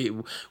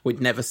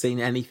we'd never seen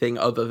anything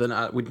other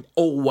than we'd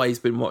always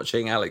been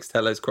watching Alex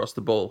Telles cross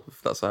the ball.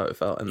 If that's how it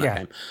felt in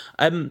that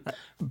game.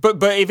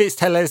 But if it's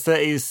Telles that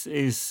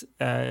is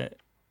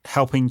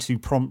helping to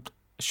prompt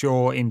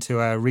Shaw into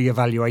a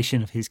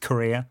re-evaluation of his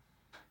career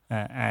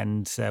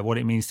and what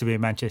it means to be a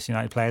Manchester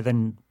United player,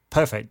 then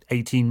perfect.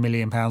 £18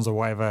 million or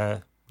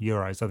whatever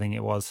euros, I think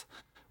it was.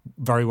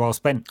 Very well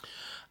spent.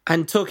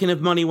 And talking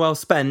of money well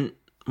spent,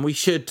 we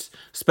should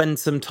spend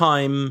some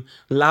time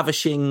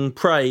lavishing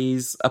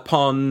praise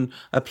upon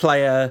a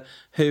player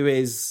who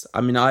is,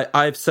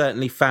 I've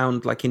certainly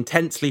found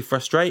intensely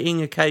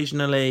frustrating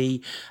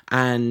occasionally,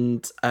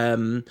 and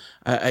a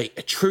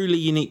truly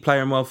unique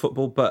player in world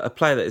football, but a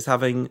player that is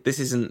having, this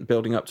isn't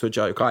building up to a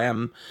joke.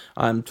 I'm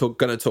going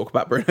to talk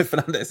about Bruno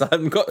Fernandes. I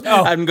haven't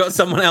got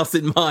someone else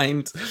in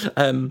mind.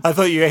 I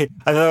thought Eric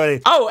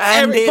Bailly,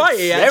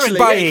 actually. Eric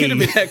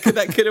Bailly.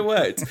 That could have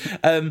worked.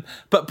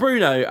 But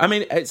Bruno,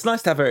 it's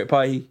nice to have Eric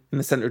Bailly in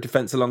the centre of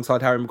defence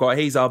alongside Harry Maguire.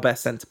 He's our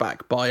best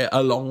centre-back by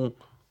a long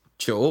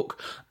chalk.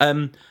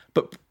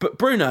 But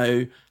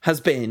Bruno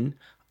has been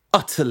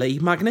utterly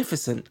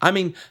magnificent.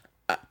 The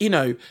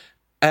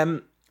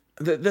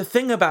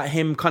thing about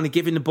him kind of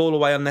giving the ball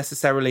away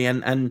unnecessarily,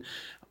 and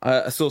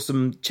I saw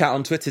some chat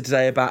on Twitter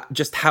today about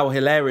just how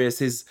hilarious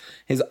his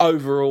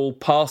overall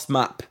pass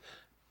map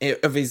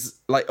of his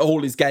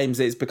all his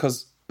games is,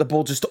 because the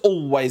ball just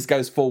always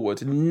goes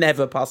forward and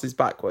never passes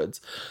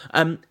backwards.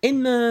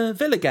 In the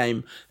Villa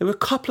game, there were a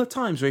couple of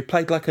times where he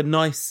played a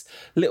nice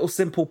little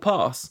simple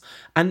pass,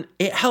 and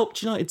it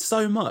helped United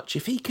so much.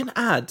 If he can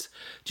add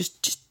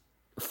just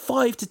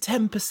 5 to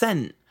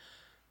 10%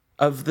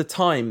 of the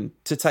time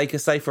to take a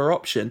safer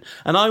option,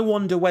 and I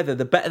wonder whether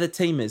the better the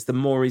team is, the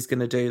more he's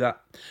going to do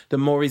that. The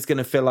more he's going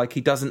to feel like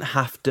he doesn't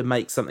have to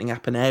make something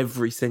happen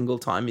every single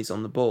time he's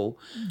on the ball.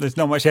 There's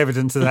not much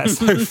evidence of that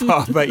so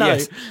far, but no.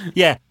 Yes.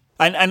 Yeah.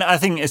 And I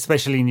think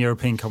especially in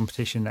European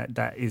competition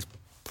that is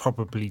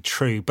probably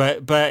true.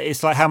 But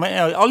it's how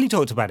many, Ollie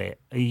talked about it.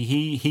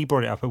 He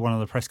brought it up at one of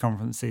the press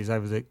conferences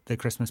over the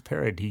Christmas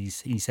period. He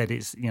said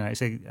it's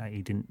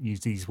he didn't use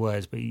these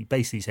words, but he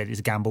basically said it's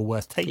a gamble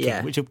worth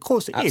taking, which of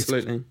course it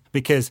absolutely is,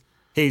 because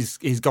his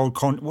goal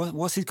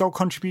what's his goal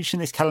contribution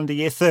this calendar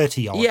year?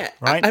 30 odd. Yeah,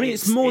 right. I mean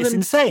it's more than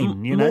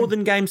insane. More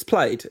than games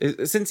played.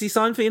 Since he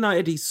signed for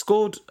United, he's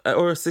scored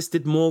or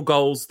assisted more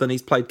goals than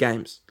he's played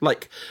games.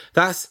 Like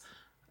that's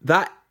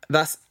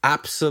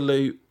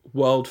absolute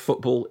world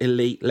football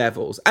elite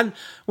levels. And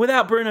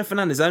without Bruno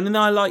Fernandes, I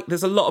mean,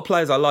 there's a lot of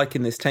players I like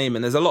in this team,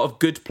 and there's a lot of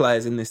good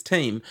players in this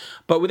team.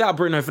 But without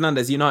Bruno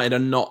Fernandes, United are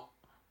not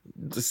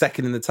the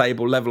second in the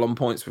table, level on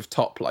points with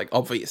top. Like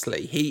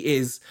obviously, he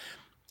is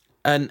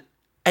an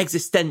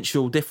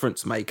existential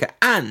difference maker,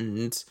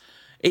 and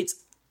it's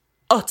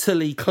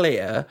utterly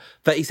clear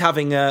that he's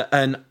having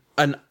an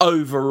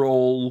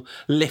overall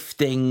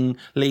lifting,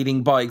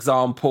 leading by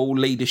example,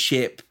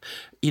 leadership,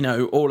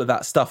 all of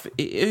that stuff.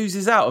 It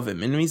oozes out of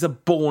him, and he's a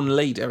born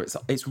leader.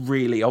 It's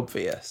really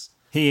obvious.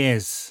 He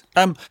is.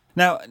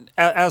 Now,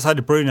 outside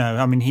of Bruno,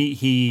 I mean,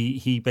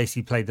 he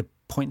basically played the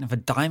point of a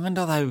diamond,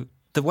 although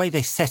the way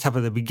they set up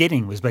at the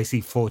beginning was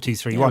basically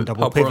 4-2-3-1,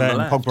 double Pogba pivot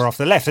and Pogba off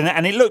the left.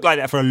 And it looked like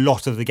that for a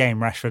lot of the game,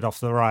 Rashford off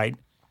the right.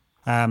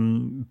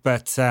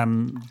 But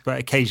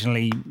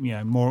occasionally,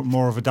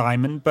 more of a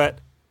diamond.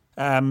 But,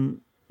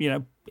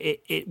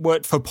 it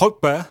worked for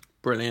Pogba.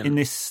 Brilliant. In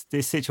this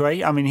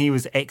situation. I mean, he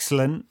was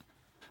excellent.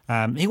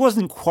 He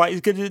wasn't quite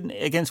as good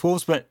against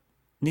Wolves, but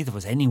neither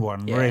was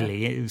anyone,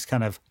 really. It was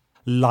kind of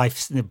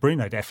life.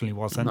 Bruno definitely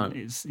wasn't. No.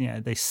 It's,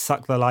 they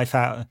sucked the life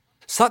out.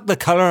 Suck the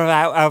colour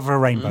out of a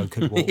rainbow,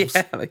 could Wolves.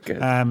 Yeah, they could.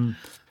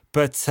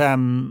 But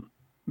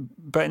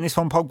in this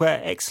one,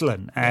 Pogba,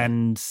 excellent.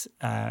 And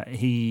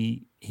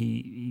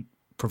he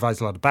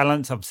provides a lot of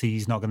balance. Obviously,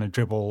 he's not going to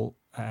dribble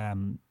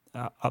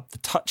up the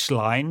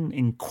touchline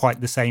in quite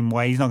the same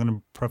way. He's not going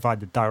to provide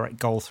the direct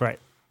goal threat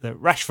that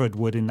Rashford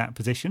would in that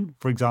position,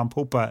 for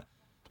example. But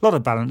a lot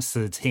of balance to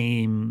the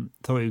team.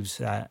 Thought he was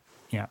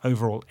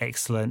overall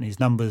excellent. His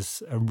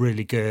numbers are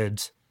really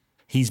good.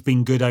 He's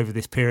been good over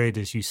this period,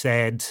 as you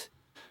said.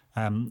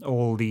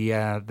 All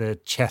the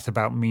chat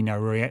about Mino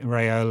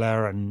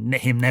Raiola and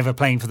him never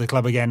playing for the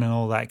club again and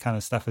all that kind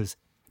of stuff has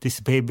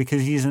disappeared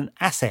because he's an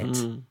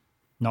asset.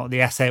 Not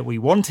the asset we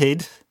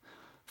wanted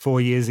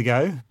 4 years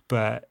ago,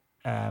 but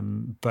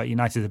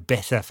United are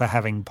better for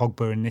having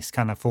Pogba in this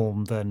kind of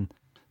form than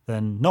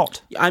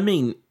not. I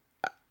mean,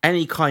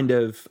 any kind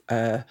of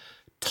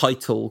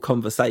title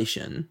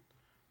conversation,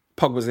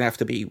 Pogba's going to have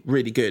to be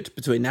really good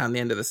between now and the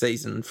end of the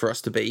season for us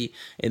to be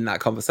in that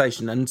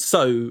conversation. And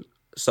so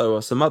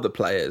are some other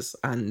players.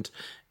 And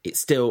it's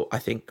still, I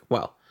think,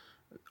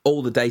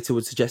 all the data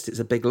would suggest it's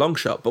a big long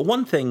shot. But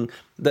one thing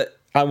that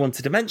I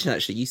wanted to mention,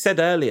 actually, you said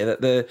earlier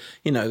that the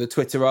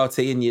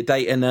Twitterati and your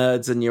data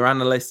nerds and your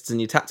analysts and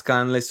your tactical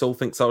analysts all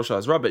think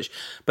Solskjaer's rubbish.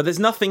 But there's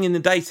nothing in the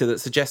data that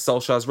suggests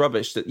Solskjaer's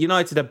rubbish, that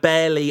United are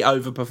barely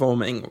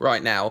overperforming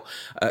right now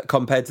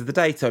compared to the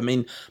data. I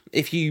mean,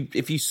 if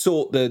you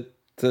sort the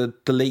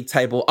league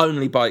table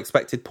only by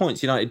expected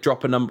points, United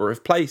drop a number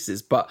of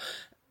places, but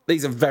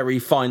these are very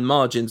fine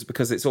margins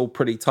because it's all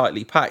pretty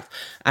tightly packed.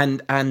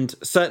 And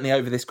certainly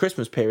over this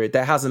Christmas period,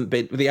 there hasn't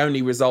been, the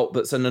only result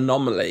that's an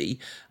anomaly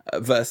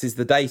versus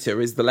the data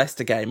is the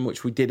Leicester game,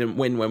 which we didn't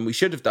win when we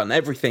should have done.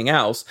 Everything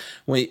else,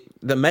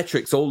 the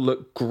metrics all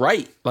look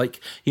great. Like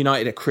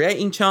United are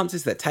creating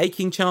chances, they're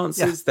taking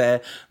chances,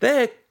 they're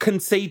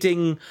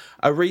conceding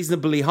a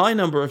reasonably high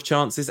number of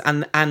chances.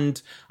 And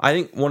I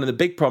think one of the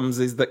big problems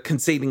is that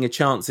conceding a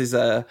chance is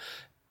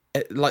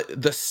like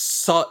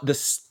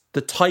the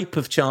type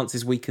of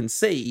chances we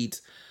concede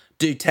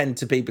do tend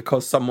to be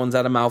because someone's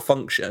had a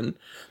malfunction,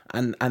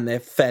 and they're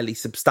fairly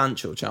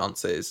substantial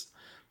chances.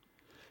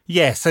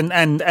 Yes,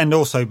 and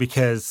also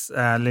because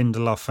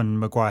Lindelof and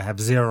Maguire have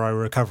zero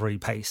recovery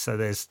pace, so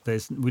there's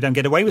we don't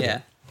get away with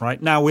it.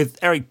 Right now, with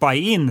Eric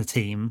Bailly in the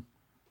team,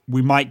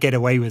 we might get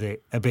away with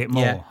it a bit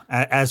more,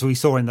 as we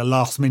saw in the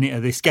last minute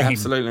of this game.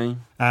 Absolutely,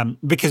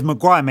 because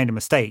Maguire made a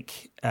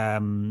mistake,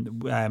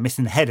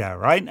 missing the header,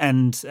 right,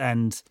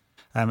 and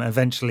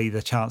eventually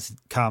the chance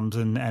comes,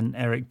 and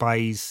Eric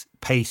Bailly's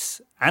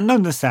pace and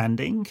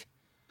understanding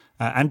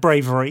and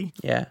bravery,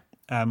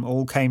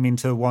 all came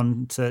into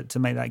one to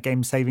make that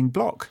game-saving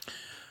block.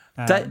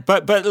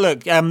 But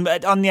look, on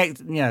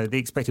the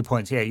expected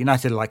points,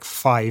 United are like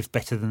 5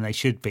 better than they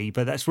should be,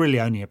 but that's really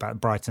only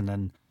about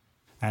Brighton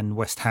and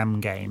West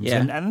Ham games.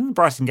 And in the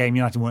Brighton game,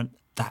 United weren't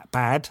that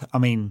bad. I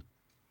mean,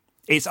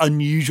 it's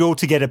unusual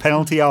to get a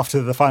penalty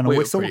after the final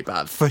whistle, pretty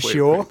bad. For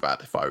sure. Pretty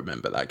bad, if I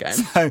remember that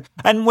game.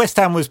 And West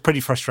Ham was pretty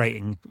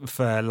frustrating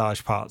for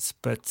large parts,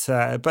 but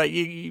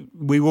we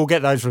will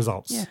get those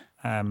results. Yeah.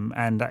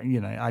 And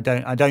I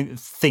don't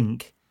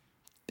think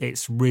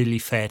it's really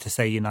fair to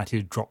say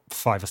United drop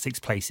 5 or 6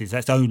 places.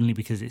 That's only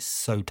because it's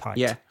so tight.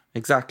 Yeah,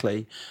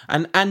 exactly.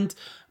 And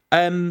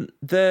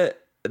the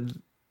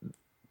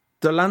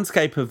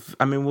landscape of,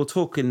 I mean, we'll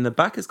talk in the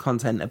backers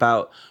content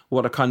about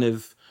what a kind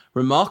of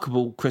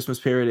remarkable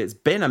Christmas period it's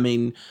been. I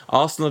mean,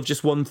 Arsenal have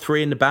just won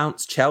 3 in the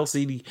bounce.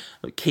 Chelsea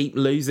keep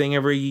losing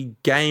every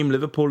game.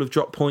 Liverpool have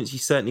dropped points you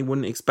certainly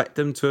wouldn't expect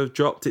them to have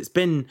dropped. It's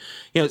been,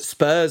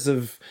 Spurs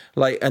have,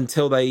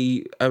 until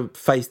they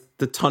faced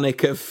the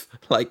tonic of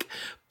like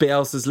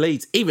Bielsa's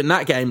Leeds. Even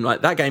that game,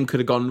 like that game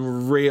could have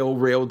gone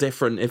real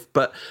different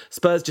but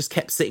Spurs just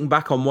kept sitting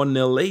back on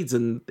 1-0 leads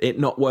and it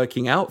not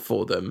working out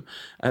for them.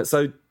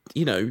 So,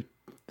 you know,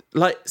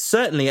 like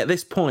certainly at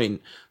this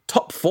point,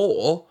 top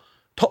fours,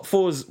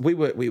 we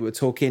were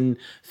talking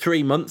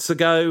 3 months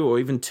ago or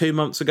even 2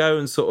 months ago,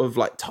 and sort of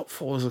like top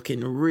fours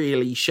looking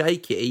really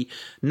shaky.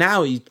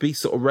 Now you'd be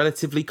sort of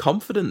relatively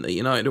confident that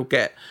United will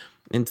get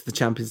into the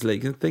Champions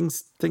League, and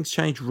things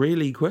change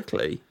really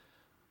quickly.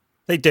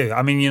 They do.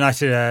 I mean,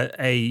 United are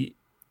a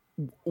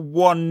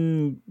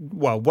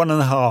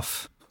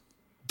 1.5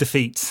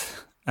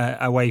 defeats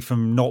away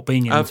from not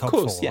being in the top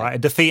four, right? A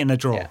defeat and a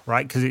draw,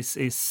 right? Because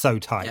it's so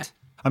tight. Yeah.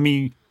 I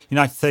mean,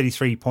 United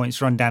 33 points,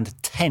 run down to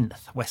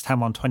 10th. West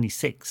Ham on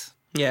 26.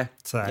 Yeah.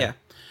 So yeah.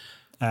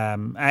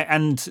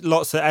 And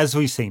lots of, as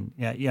we've seen,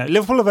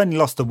 Liverpool have only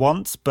lost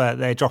once, but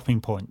they're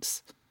dropping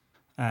points,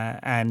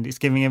 and it's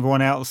giving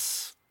everyone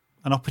else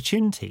an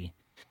opportunity.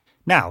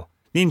 Now,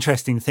 the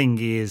interesting thing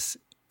is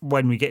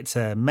when we get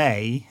to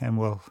May, and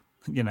when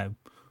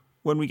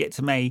we get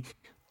to May,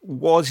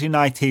 was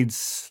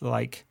United's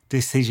like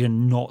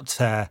decision not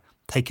to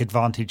take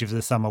advantage of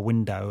the summer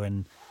window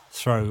and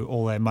throw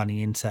all their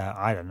money into,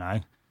 I don't know,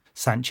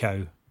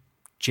 Sancho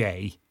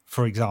J,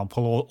 for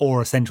example,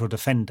 or a central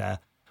defender,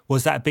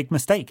 was that a big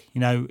mistake? You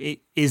know,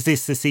 is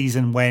this the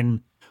season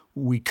when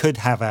we could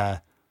have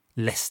a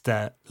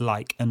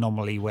Leicester-like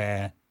anomaly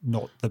where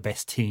not the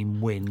best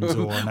team wins,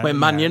 or when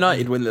Man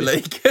United win the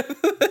league?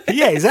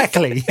 Yeah,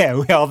 exactly. Yeah,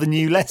 we are the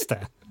new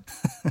Leicester.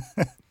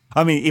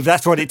 I mean, if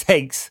that's what it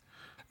takes.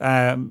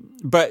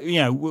 But,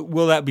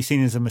 will that be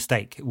seen as a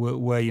mistake?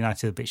 Were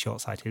United a bit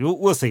short-sighted?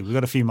 We'll see. We've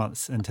got a few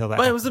months until that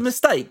happens. It was a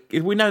mistake.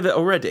 We know that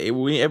already.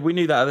 We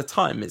knew that at the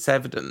time. It's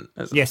evident.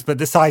 Yes, but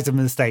the size of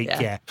the mistake,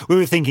 yeah. We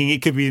were thinking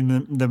it could be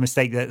the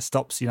mistake that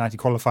stops United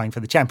qualifying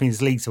for the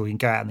Champions League so we can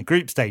go out in the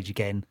group stage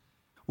again,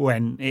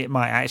 when it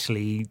might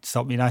actually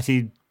stop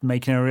United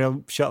making a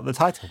real shot at the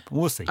title.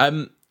 We'll see.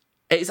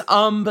 It's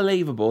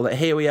unbelievable that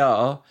here we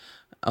are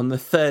on the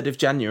 3rd of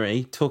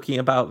January talking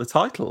about the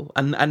title,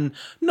 and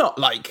not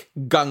like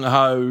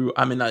gung-ho.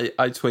 I mean, I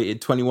tweeted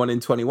 21 in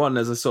 21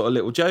 as a sort of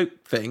little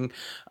joke thing,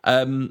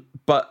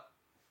 but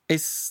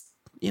it's,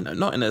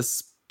 not in a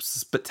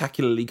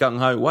spectacularly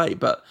gung-ho way,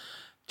 but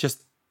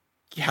just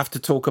you have to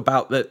talk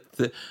about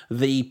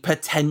the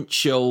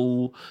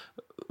potential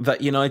that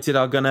United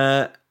are going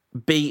to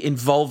be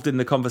involved in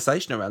the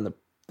conversation around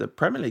the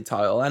Premier League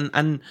title,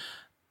 and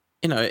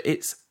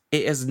it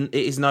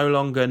is no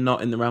longer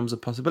not in the realms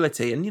of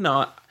possibility. And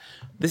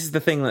this is the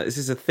thing, that this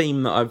is a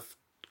theme that I've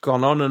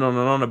gone on and on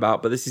and on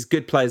about, but this is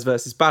good players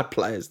versus bad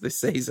players this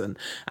season,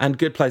 and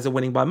good players are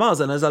winning by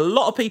miles. And as a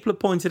lot of people have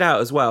pointed out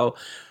as well,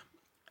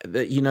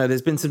 that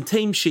there's been some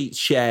team sheets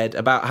shared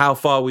about how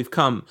far we've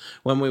come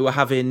when we were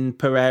having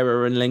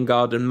Pereira and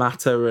Lingard and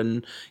Mata,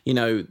 and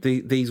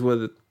these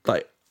were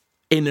like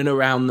in and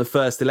around the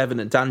first 11,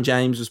 and Dan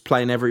James was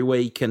playing every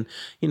week, and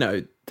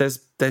there's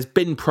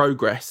been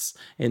progress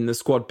in the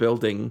squad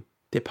building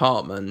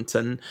department.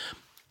 And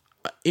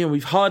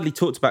we've hardly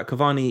talked about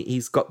Cavani.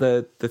 He's got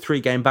the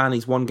 3-game ban.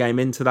 He's 1 game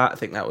into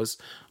that.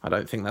 I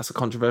don't think that's a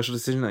controversial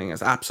decision. I think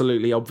that's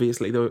absolutely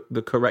obviously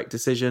the correct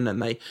decision,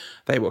 and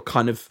they were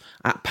kind of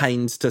at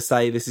pains to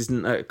say this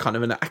isn't a kind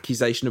of an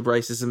accusation of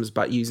racism, it's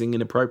about using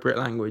inappropriate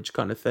language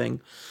kind of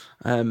thing.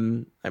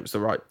 It was the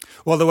right.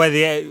 Well, the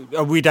way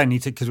we don't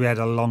need to, because we had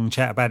a long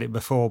chat about it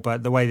before,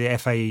 but the way the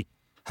FA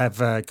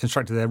have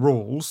constructed their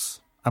rules,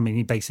 I mean,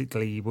 he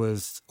basically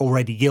was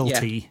already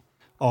guilty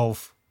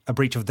of a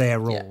breach of their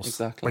rules. Yeah,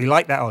 exactly. Whether you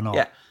like that or not.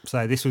 Yeah.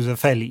 So this was a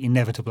fairly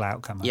inevitable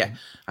outcome. Yeah,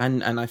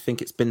 and I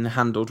think it's been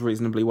handled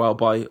reasonably well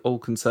by all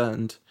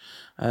concerned,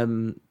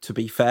 to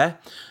be fair.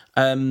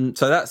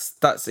 So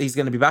that's he's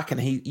going to be back,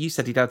 and you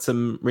said he'd had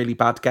some really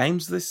bad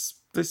games this.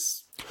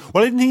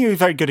 Well, I didn't think he was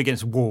very good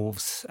against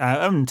Wolves.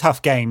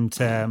 Tough game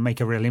to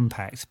make a real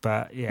impact,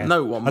 but yeah.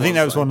 No one. I think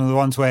that was one of the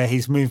ones where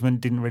his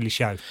movement didn't really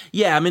show.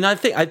 Yeah, I mean, I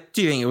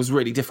do think it was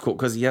really difficult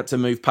because he had to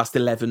move past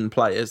 11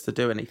 players to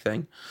do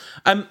anything.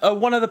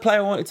 One other player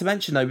I wanted to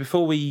mention, though,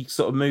 before we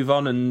sort of move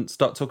on and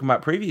start talking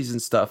about previews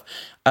and stuff,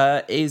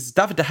 is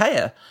David De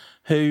Gea,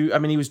 who, I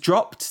mean, he was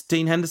dropped.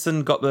 Dean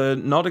Henderson got the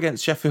nod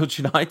against Sheffield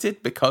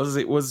United because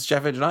it was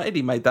Sheffield United.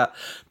 He made that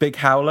big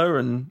howler,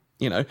 and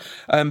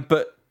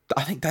but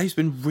I think Dave's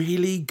been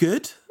really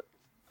good.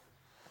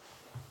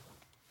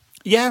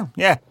 Yeah.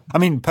 I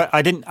mean,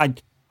 I think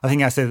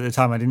I said at the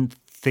time I didn't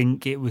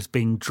think it was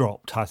being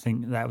dropped. I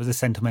think that was a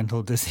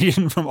sentimental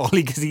decision from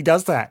Ollie, because he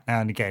does that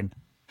now and again.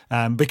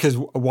 Because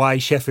why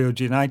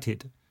Sheffield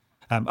United?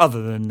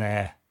 Other than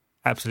they're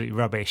absolutely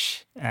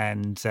rubbish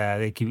and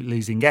they keep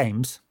losing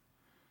games.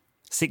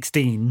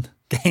 16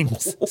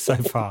 games so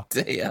far.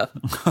 Dear.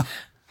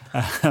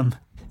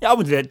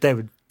 They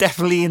were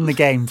definitely in the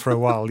game for a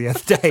while the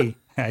other day,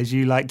 as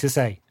you like to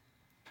say,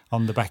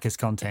 on the backers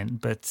content.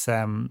 But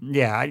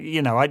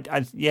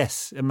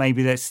yes,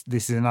 maybe this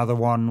is another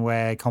one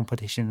where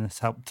competition has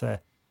helped to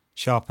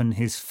sharpen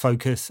his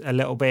focus a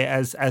little bit,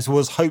 as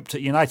was hoped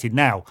at United.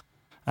 Now,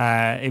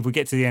 If we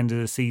get to the end of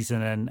the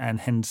season and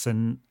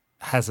Henderson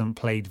hasn't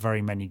played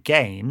very many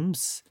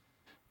games,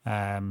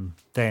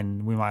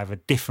 then we might have a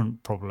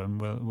different problem.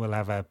 We'll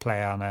have a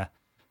player on a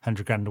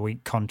 $100,000 a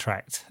week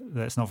contract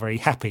that's not very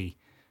happy.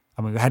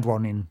 I mean, we had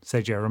one in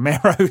Sergio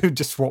Romero who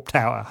just swapped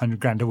out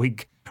 $100,000 a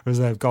week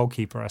reserve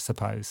goalkeeper, I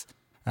suppose.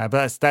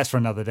 But that's for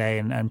another day,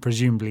 and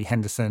presumably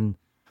Henderson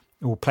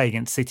will play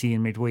against City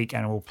in midweek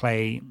and will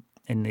play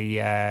in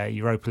the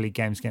Europa League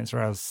games against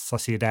Real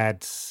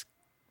Sociedad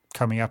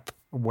coming up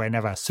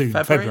whenever soon.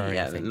 February,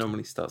 yeah, it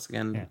normally starts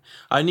again. Yeah.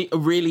 I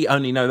really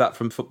only know that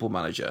from Football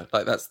Manager.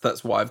 Like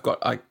that's why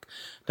I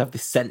have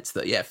this sense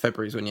that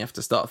February is when you have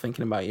to start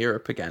thinking about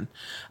Europe again.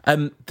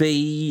 I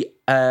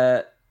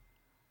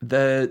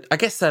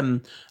guess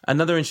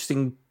another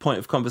interesting point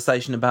of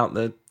conversation about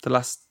the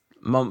last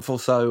month or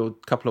so, or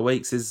couple of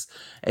weeks, is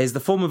the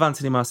form of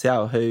Anthony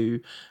Martial, who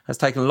has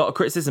taken a lot of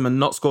criticism and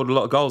not scored a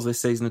lot of goals this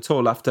season at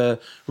all, after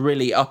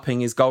really upping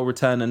his goal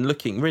return and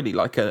looking really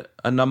like a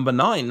number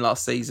 9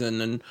 last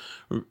season,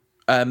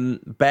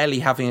 and barely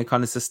having a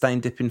kind of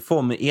sustained dip in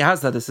form. He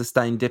has had a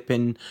sustained dip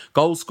in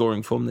goal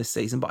scoring form this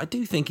season, but I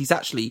do think he's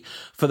actually,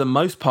 for the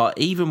most part,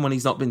 even when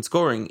he's not been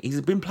scoring, he's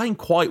been playing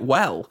quite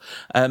well.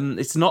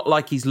 It's not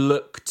like he's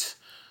looked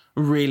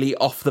really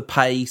off the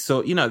pace,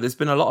 or there's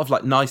been a lot of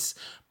like nice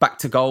back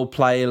to goal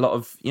play, a lot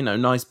of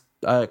nice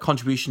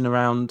contribution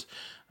around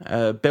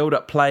build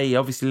up play. He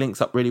obviously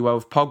links up really well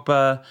with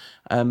Pogba.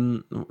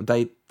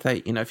 They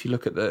if you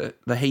look at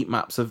the heat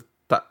maps of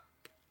that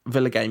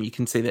Villa game, you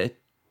can see they're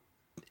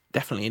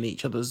definitely in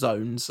each other's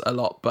zones a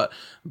lot, but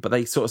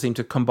they sort of seem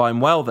to combine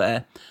well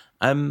there.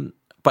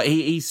 But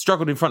he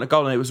struggled in front of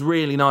goal, and it was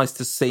really nice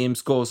to see him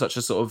score such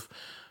a sort of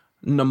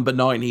number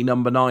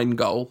 9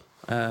 goal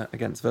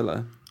against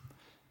Villa.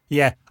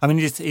 Yeah, I mean,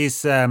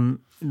 the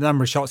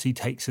number of shots he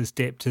takes has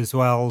dipped as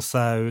well.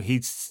 So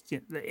it's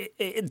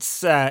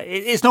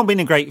not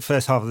been a great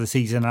first half of the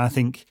season. I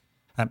think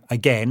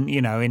again,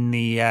 in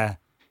the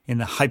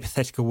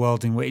hypothetical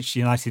world in which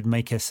United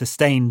make a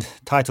sustained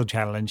title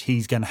challenge,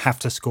 he's going to have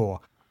to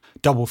score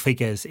double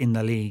figures in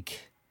the league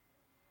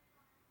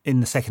in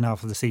the second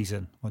half of the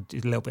season, or a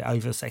little bit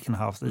over the second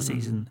half of the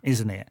season,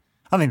 isn't it?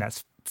 I think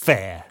that's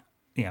fair.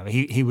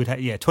 He would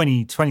have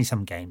 20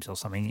 some games or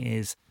something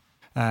is.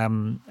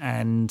 And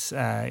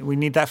we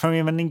need that from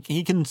him, and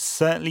he can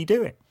certainly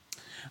do it.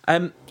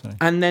 And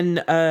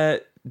then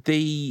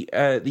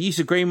the use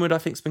of Greenwood, I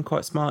think, has been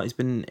quite smart. He's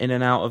been in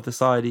and out of the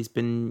side. He's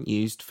been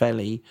used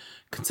fairly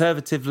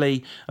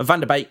conservatively.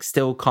 Van der Beek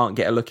still can't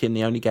get a look in.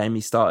 The only game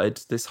he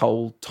started this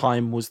whole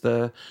time was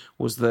the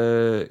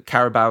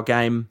Carabao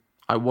game.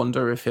 I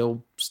wonder if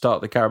he'll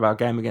start the Carabao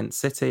game against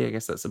City. I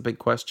guess that's a big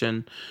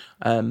question.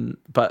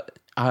 But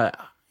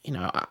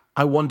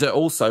I wonder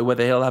also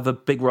whether he'll have a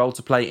big role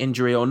to play,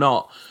 injury or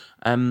not,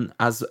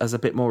 as a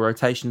bit more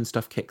rotation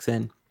stuff kicks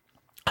in.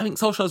 I think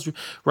Solskjaer's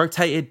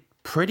rotated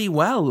pretty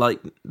well.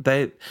 Like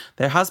he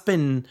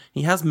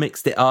has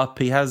mixed it up.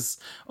 He has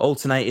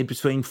alternated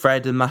between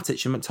Fred and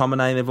Matic and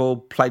McTominay. They've all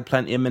played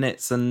plenty of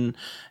minutes, and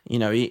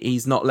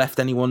he's not left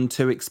anyone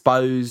too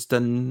exposed,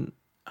 and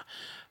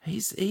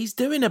he's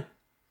doing a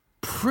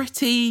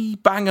pretty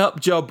bang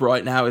up job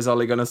right now, is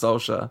Ole Gunnar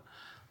Solskjaer.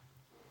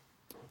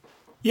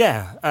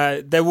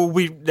 Yeah, there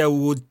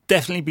will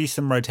definitely be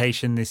some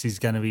rotation. This is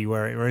going to be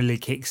where it really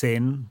kicks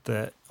in.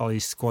 That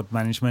Ole's squad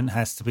management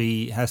has to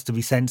be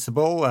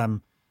sensible.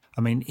 I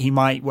mean, he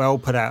might well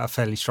put out a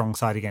fairly strong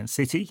side against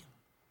City.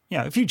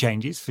 A few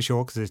changes for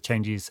sure, because there's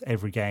changes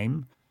every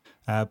game.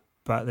 But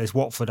there's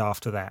Watford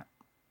after that,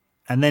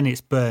 and then it's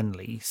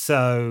Burnley.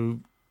 So,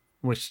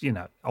 which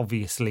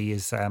obviously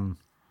is a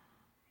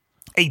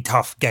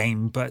tough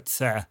game, but.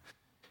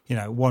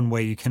 One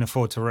where you can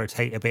afford to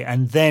rotate a bit,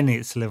 and then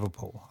it's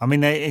Liverpool. I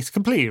mean, it's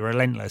completely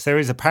relentless. There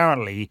is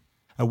apparently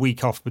a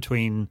week off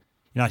between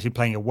United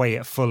playing away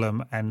at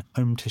Fulham and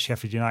home to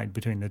Sheffield United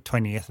between the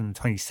 20th and the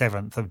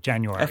 27th of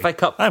January. FA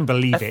Cup. I don't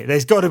believe it.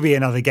 There's got to be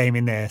another game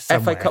in there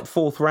somewhere. FA Cup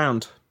 4th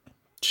round,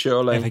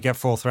 surely. FA Cup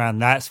 4th round.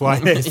 That's why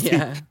there's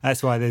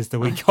that's why there's the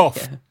week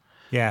off.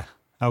 Yeah.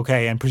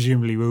 Okay, and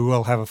presumably we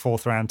will have a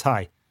 4th round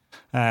tie.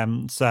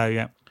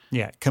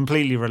 Yeah,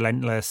 completely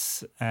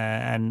relentless,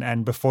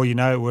 and before you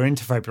know it, we're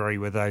into February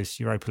with those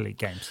Europa League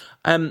games.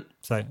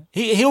 So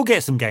he'll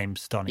get some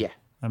games, Donny. Yeah,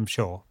 I'm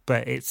sure.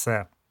 But it's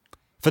for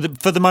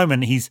the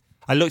moment.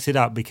 I looked it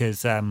up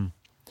because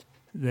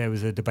there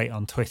was a debate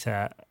on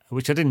Twitter,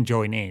 which I didn't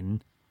join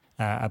in,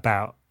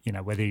 about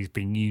whether he's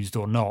been used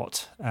or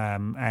not,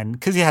 and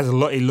because he has a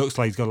lot, it looks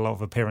like he's got a lot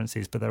of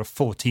appearances, but there are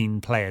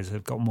 14 players that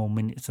have got more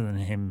minutes than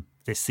him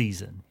this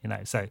season.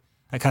 So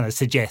that kind of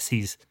suggests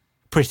he's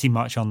pretty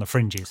much on the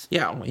fringes.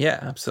 Yeah,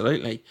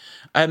 absolutely.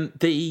 In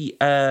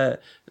that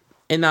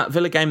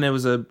Villa game, there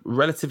was a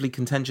relatively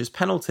contentious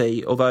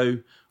penalty, although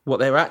what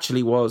there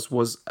actually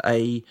was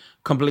a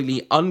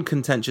completely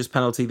uncontentious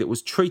penalty that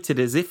was treated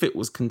as if it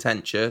was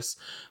contentious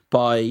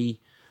by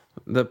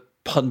the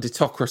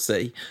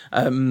punditocracy.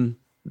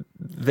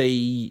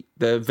 The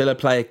Villa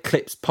player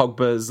clips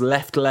Pogba's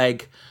left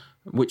leg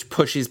which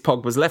pushes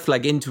Pogba's left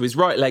leg into his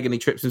right leg and he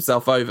trips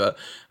himself over.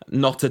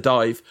 Not a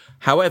dive.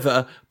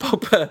 However,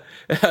 Pogba,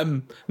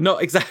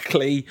 not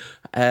exactly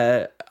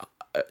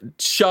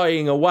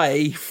shying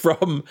away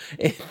from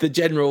the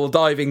general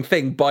diving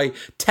thing by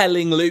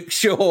telling Luke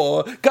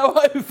Shaw, go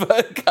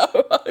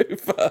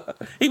over.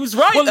 He was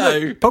right, though.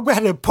 Look, Pogba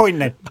had a point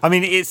then. I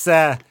mean, it's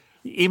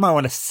you might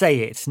want to say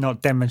it,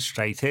 not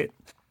demonstrate it,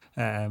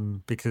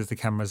 because the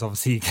camera's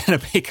obviously going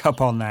to pick up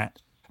on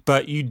that.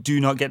 But you do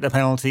not get the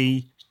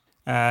penalty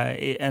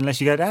unless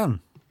you go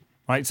down,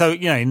 right? So,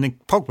 in the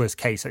Pogba's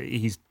case,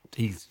 he's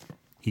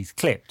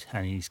clipped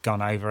and he's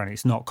gone over, and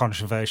it's not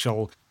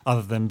controversial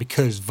other than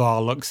because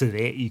VAR looks at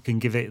it, you can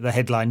give it the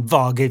headline,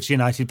 VAR gives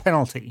United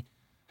penalty.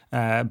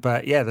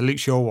 But yeah, the Luke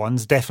Shaw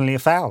one's definitely a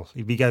foul.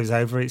 If he goes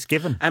over, it's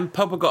given. And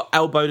Pogba got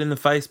elbowed in the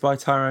face by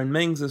Tyrone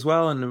Mings as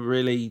well, and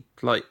really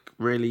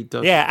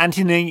does. Yeah,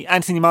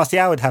 Anthony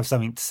Martial would have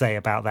something to say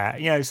about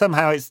that.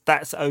 Somehow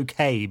that's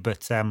okay,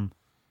 but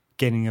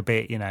getting a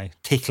bit,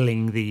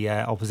 tickling the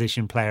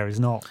opposition player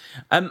is not.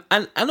 And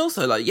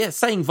also,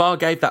 saying VAR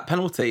gave that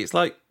penalty, it's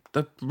like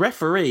the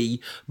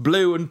referee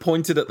blew and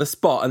pointed at the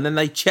spot, and then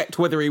they checked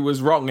whether he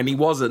was wrong, and he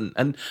wasn't.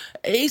 And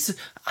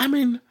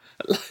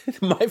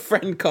my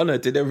friend Connor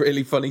did a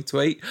really funny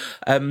tweet.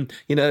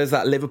 There's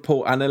that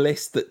Liverpool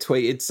analyst that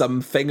tweeted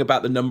something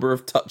about the number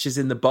of touches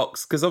in the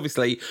box, because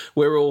obviously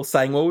we're all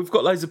saying, well, we've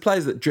got loads of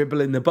players that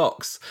dribble in the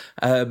box,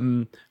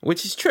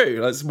 which is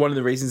true. That's one of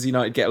the reasons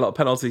United get a lot of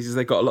penalties, is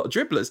they've got a lot of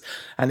dribblers.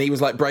 And he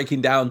was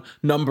breaking down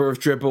number of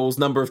dribbles,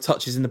 number of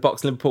touches in the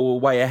box. Liverpool were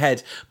way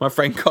ahead. My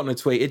friend Connor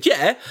tweeted,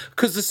 yeah,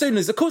 because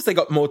of course they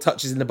got more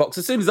touches in the box.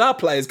 As soon as our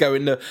players go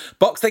in the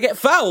box, they get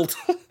fouled.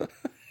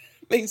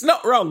 He's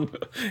not wrong.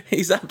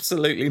 He's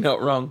absolutely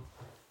not wrong.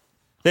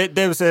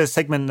 There was a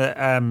segment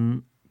that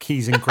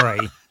Keys and Gray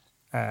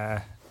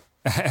had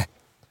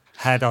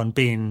on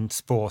beIN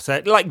Sports.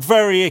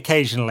 Very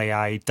occasionally,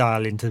 I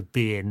dial into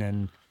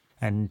beIN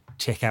and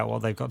check out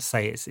what they've got to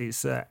say.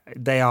 It's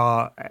they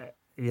are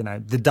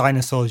the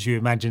dinosaurs you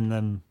imagine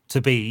them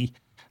to be.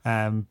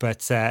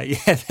 But they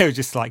were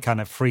just kind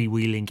of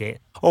freewheeling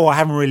it. Oh, I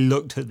haven't really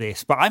looked at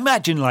this, but I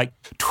imagine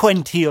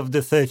 20 of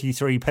the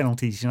 33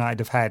 penalties United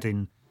have had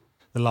in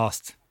the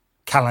last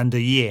calendar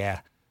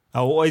year.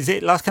 Oh, is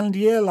it last calendar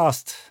year?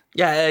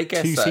 Yeah, I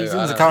guess two so.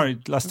 seasons.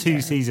 Last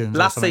two seasons.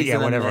 Last or season, yeah,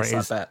 whatever this, it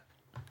is. I bet.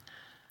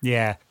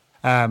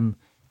 Yeah,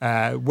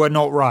 we're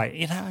not right.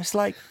 It's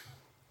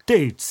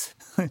dudes.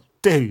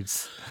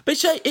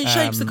 But it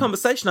shapes the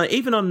conversation.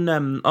 Even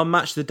on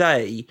Match of the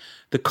Day,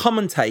 the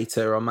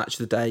commentator on Match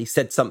of the Day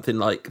said something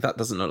like, that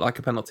doesn't look like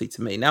a penalty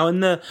to me. Now,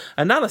 in the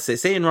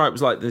analysis, Ian Wright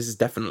was like, this is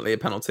definitely a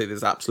penalty.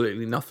 There's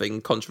absolutely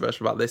nothing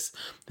controversial about this.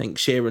 I think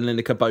Shearer and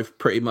Lineker both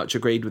pretty much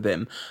agreed with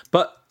him.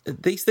 But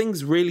these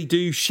things really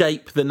do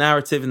shape the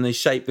narrative, and they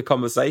shape the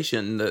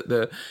conversation.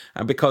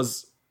 And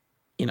because,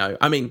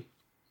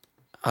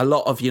 a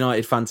lot of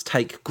United fans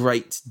take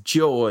great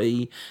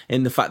joy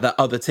in the fact that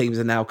other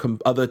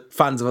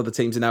fans of other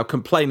teams are now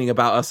complaining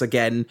about us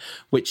again,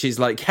 which is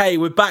hey,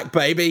 we're back,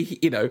 baby,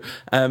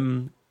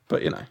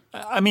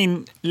 I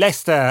mean,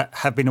 Leicester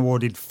have been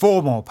awarded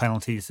 4 more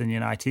penalties than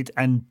United,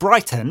 and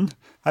Brighton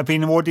have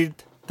been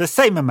awarded the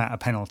same amount of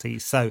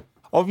penalties. So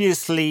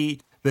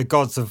obviously the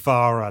gods of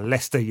VAR are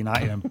Leicester,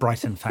 United and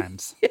Brighton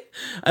fans.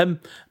 We've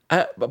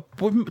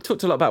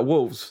talked a lot about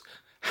Wolves.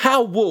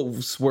 How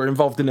Wolves were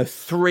involved in a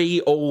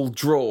 3-3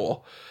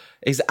 draw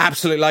is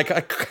absolutely I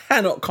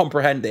cannot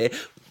comprehend it.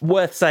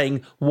 Worth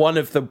saying, one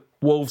of the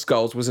Wolves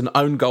goals was an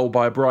own goal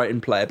by a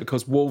Brighton player,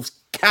 because Wolves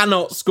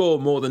cannot score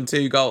more than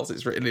 2 goals.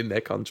 It's written in their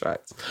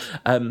contract.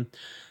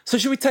 So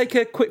should we take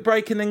a quick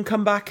break and then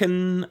come back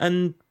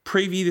and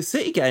preview the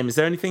City game? Is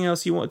there anything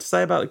else you wanted to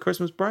say about the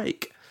Christmas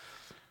break?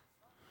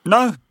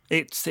 No.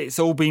 It's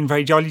all been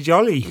very jolly,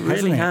 it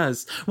really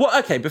has. Well,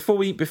 okay. Before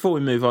we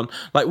move on,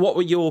 what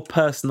were your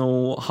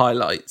personal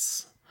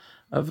highlights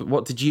of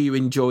what did you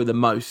enjoy the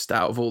most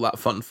out of all that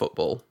fun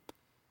football?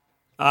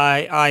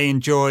 I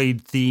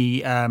enjoyed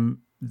the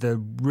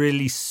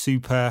really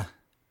super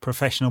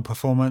professional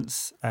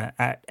performance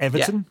at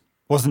Everton. Yeah.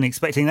 Wasn't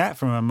expecting that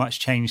from a much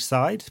changed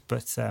side,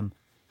 but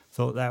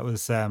thought that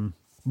was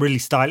really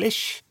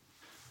stylish.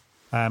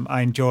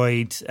 I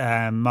enjoyed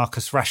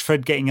Marcus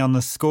Rashford getting on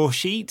the score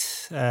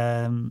sheet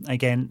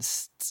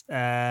against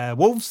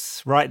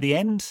Wolves right at the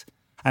end.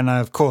 And I,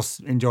 of course,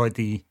 enjoyed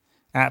the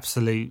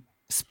absolute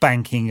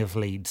spanking of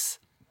Leeds.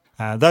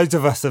 Those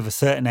of us of a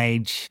certain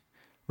age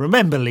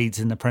remember Leeds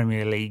in the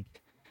Premier League,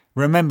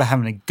 remember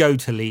having to go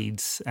to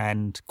Leeds,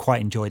 and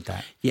quite enjoyed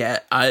that. Yeah,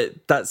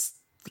 that's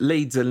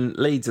Leeds and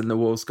the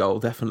Wolves goal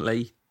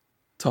definitely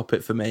top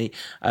it for me.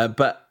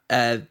 But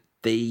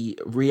the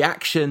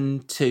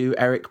reaction to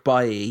Eric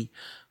Bailly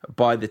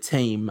by the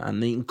team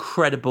and the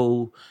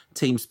incredible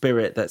team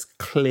spirit that's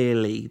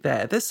clearly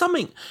there. There's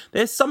something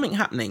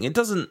happening. It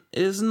doesn't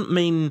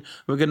mean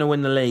we're going to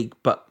win the league,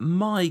 but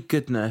my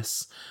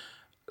goodness,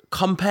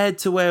 compared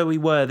to where we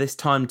were this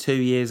time 2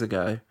 years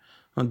ago,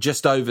 or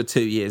just over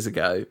 2 years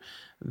ago,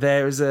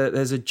 there's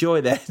a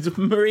joy there.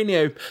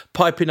 Mourinho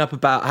piping up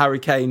about Harry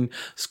Kane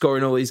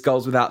scoring all these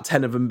goals without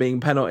 10 of them being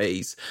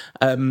penalties,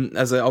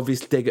 as an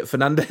obvious dig at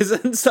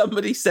Fernandes. And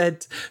somebody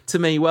said to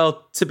me,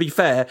 well, to be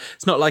fair,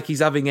 it's not like he's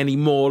having any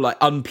more like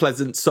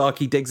unpleasant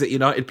sarky digs at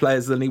United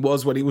players than he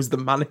was when he was the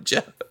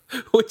manager,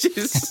 which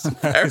is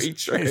very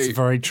true. It's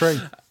very true.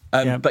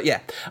 But yeah,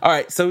 all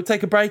right. So we'll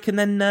take a break and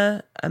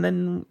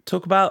then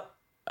talk about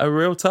a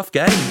real tough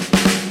game.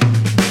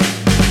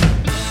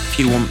 If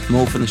you want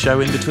more from the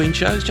show in between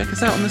shows, check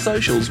us out on the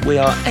socials. We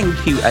are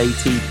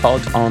NQAT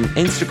Pod on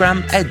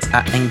Instagram, Ed's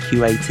at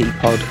NQAT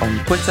Pod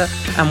on Twitter,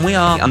 and we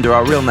are under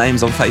our real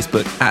names on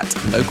Facebook at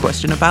No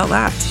Question About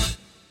That.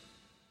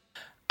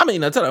 I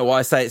mean, I don't know why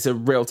I say it's a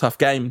real tough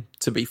game,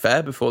 to be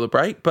fair, before the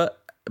break,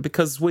 but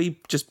because we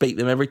just beat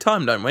them every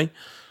time, don't we?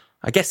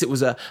 I guess it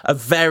was a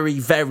very,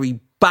 very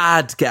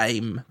bad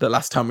game the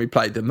last time we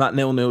played them, that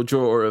 0-0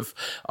 draw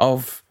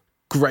of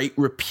great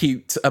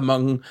repute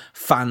among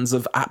fans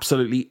of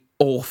absolutely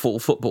awful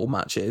football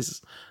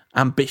matches,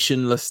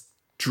 ambitionless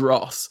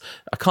dross.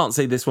 I can't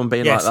see this one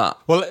being like that.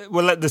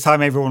 Well, at the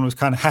time, everyone was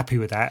kind of happy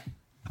with that.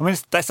 I mean,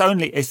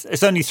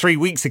 it's only 3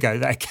 weeks ago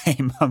that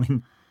game. I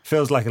mean,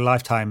 feels like a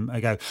lifetime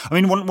ago. I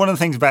mean, one of the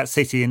things about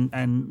City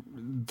and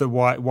the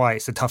why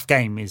it's a tough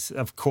game is,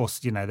 of course,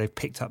 they've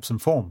picked up some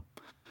form.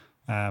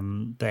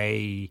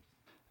 They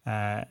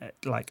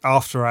like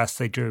after us,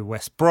 they drew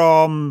West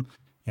Brom.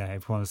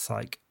 Everyone's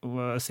like,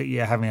 well, City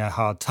are having a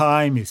hard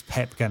time. Is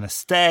Pep going to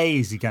stay?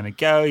 Is he going to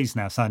go? He's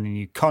now signed a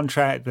new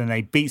contract. Then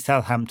they beat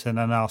Southampton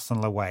and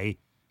Arsenal away.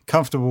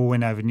 Comfortable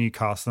win over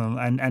Newcastle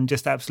and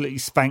just absolutely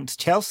spanked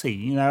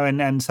Chelsea,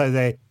 and so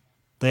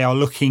they are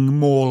looking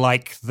more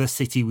like the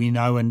City we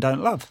know and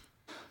don't love,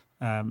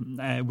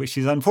 which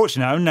is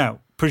unfortunate. Oh, no,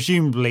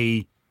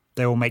 presumably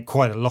they will make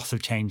quite a lot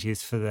of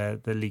changes for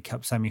the League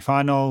Cup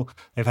semi-final.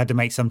 They've had to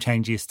make some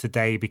changes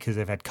today because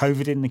they've had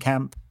COVID in the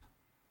camp.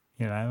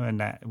 And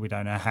that we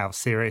don't know how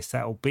serious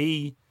that will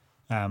be,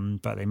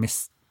 but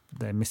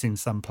they're missing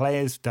some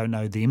players. Don't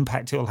know the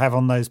impact it will have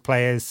on those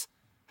players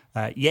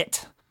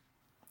yet.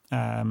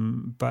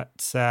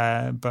 But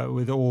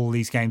with all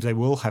these games, they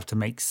will have to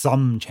make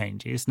some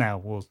changes. Now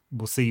we'll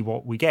see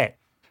what we get.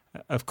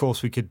 Of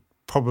course, we could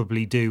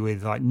probably do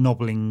with like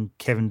nobbling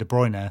Kevin De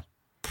Bruyne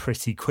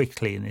pretty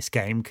quickly in this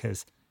game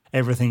because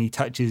everything he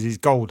touches is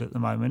gold at the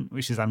moment,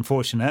 which is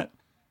unfortunate.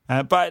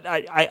 But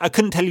I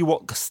couldn't tell you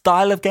what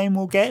style of game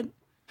we'll get.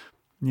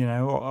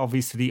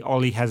 Obviously,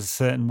 Ollie has a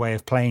certain way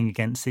of playing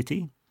against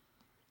City,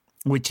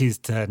 which is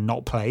to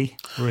not play,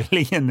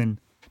 really, and then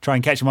try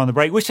and catch them on the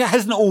break, which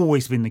hasn't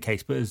always been the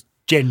case, but has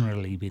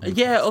generally been the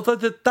case. Although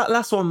that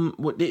last one,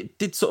 it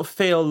did sort of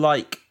feel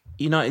like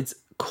United's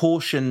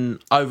caution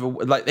over,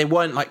 like they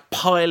weren't like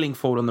piling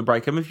forward on the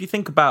break. I mean, if you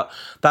think about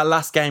that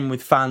last game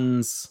with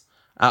fans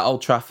at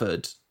Old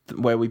Trafford,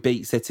 where we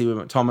beat City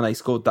when McTominay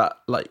scored that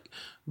like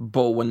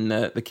ball when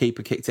the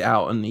keeper kicked it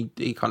out and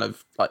he kind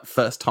of like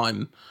first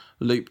time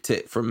looped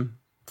it from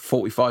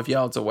 45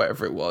 yards or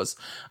whatever it was.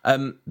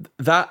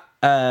 That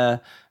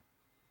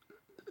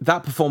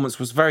performance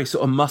was very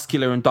sort of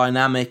muscular and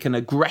dynamic and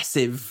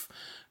aggressive,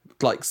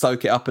 like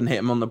soak it up and hit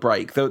him on the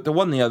break. The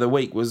one the other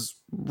week was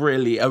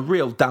really a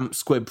real damp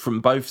squib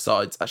from both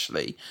sides,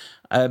 actually.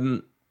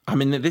 I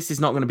mean, this is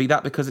not going to be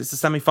that because it's a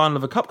semi-final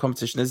of a cup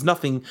competition. There's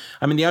nothing.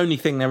 I mean, the only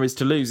thing there is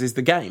to lose is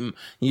the game.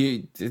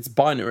 It's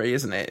binary,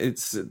 isn't it?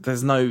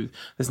 There's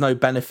no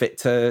benefit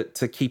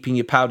to keeping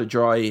your powder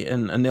dry,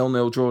 and a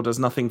 0-0 draw does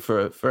nothing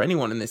for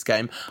anyone in this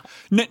game.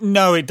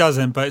 No, it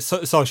doesn't. But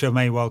Solskjaer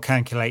may well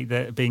calculate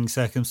that being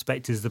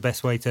circumspect is the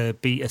best way to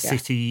beat a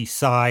City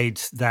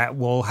side that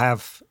will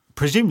have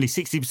presumably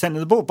 60% of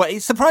the ball. But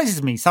it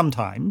surprises me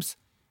sometimes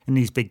in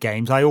these big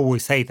games. I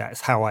always say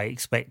that's how I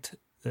expect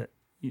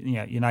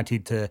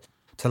United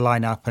to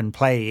line up and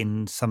play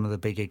in some of the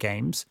bigger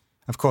games.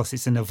 Of course,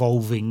 it's an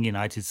evolving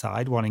United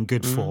side, one in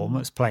good form,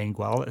 that's playing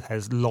well, it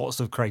has lots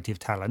of creative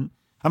talent.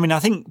 I mean, I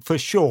think for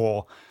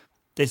sure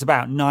there's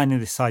about 9 of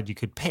this side you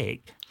could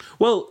pick.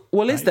 Well,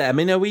 right? Is there? I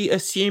mean, are we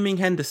assuming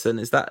Henderson?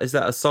 Is that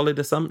a solid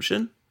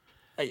assumption?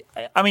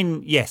 I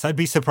mean, yes, I'd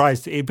be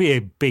surprised. It'd be a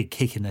big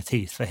kick in the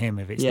teeth for him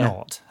if it's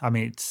not. I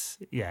mean,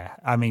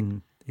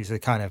 he's a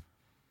kind of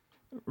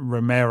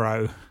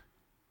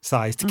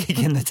Romero-sized kick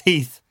in the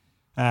teeth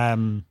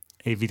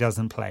if he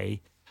doesn't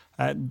play.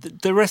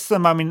 The rest of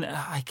them, I mean,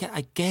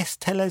 I guess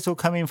Telles will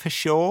come in for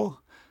sure,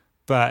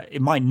 but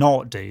it might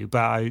not do.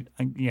 But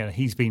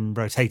he's been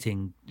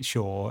rotating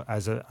Shaw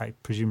as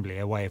presumably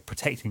a way of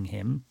protecting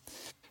him.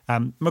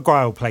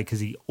 Maguire will play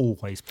because he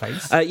always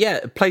plays.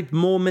 Played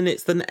more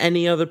minutes than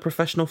any other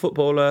professional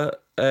footballer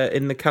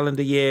in the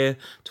calendar year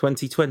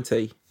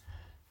 2020.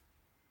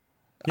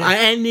 Yeah.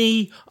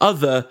 Any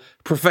other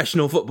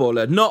professional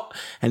footballer, not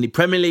any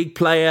Premier League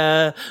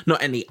player,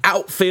 not any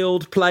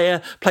outfield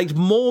player, played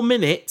more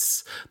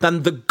minutes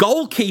than the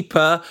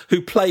goalkeeper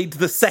who played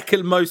the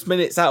second most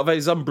minutes out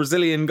of some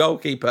Brazilian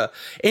goalkeeper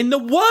in the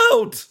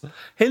world.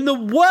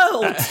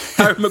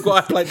 Harry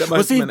Maguire played the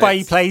most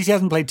minutes. He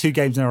hasn't played 2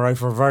 games in a row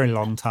for a very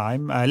long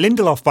time.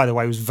 Lindelof, by the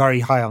way, was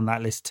very high on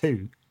that list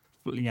too.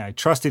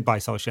 trusted by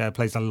Solskjaer,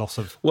 plays a lot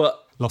of Well,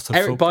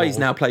 Eric football. Bailly's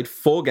now played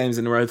 4 games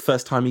in a row, the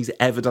first time he's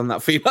ever done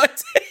that for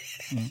United.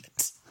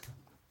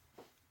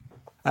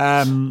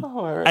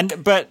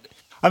 But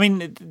I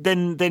mean,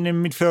 then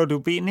in midfield will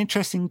be an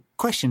interesting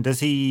question. Does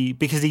he,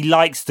 because he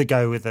likes to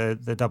go with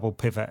the double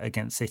pivot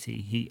against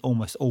City, he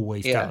almost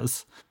always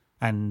does.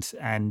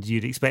 And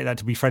you'd expect that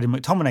to be Fred and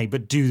McTominay,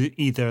 but do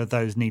either of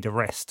those need a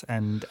rest?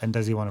 And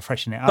does he want to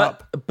freshen it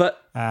up?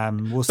 But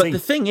we'll see. But the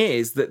thing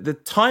is that the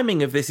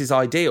timing of this is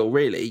ideal,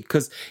 really,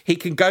 because he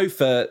can go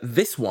for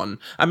this one.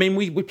 I mean,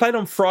 we played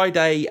on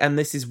Friday, and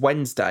this is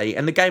Wednesday,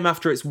 and the game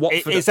after it's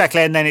Watford.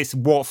 Exactly, and then it's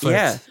Watford.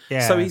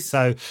 Yeah.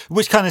 So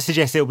which kind of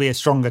suggests it'll be a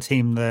stronger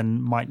team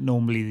than might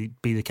normally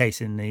be the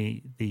case in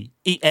the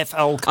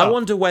EFL Cup. I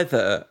wonder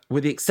whether,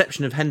 with the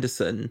exception of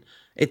Henderson,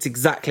 it's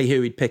exactly who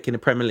he'd pick in a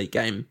Premier League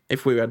game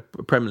if we had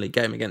a Premier League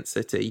game against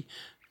City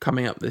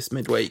coming up this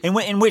midweek.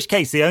 In which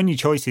case, the only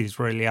choices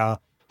really are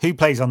who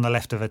plays on the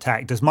left of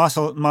attack. Does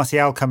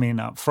Martial come in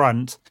up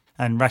front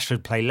and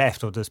Rashford play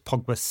left, or does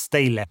Pogba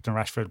stay left and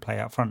Rashford play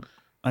up front?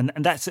 And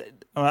that's,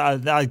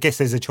 I guess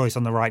there's a choice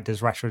on the right.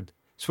 Does Rashford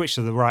switch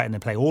to the right and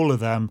then play all of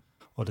them,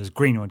 or does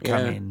Greenwood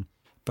come in?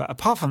 But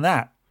apart from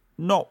that,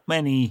 not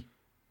many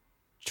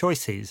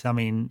choices. I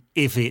mean,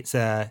 if it's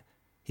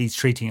he's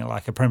treating it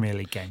like a Premier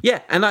League game. Yeah,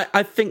 and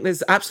I think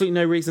there's absolutely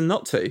no reason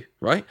not to,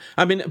 right?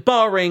 I mean,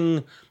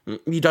 barring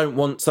you don't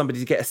want somebody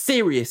to get a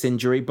serious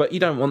injury, but you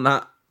don't want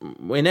that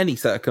in any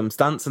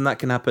circumstance, and that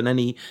can happen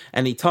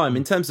any time.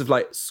 In terms of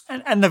like...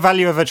 And the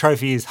value of a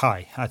trophy is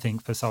high, I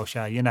think, for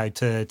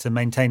Solskjaer, to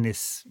maintain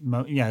this,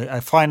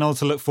 a final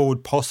to look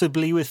forward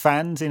possibly with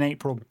fans in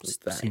April.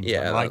 Seems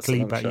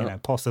unlikely,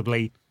 but,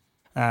 possibly.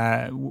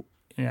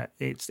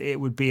 It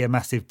would be a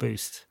massive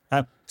boost.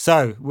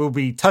 So we'll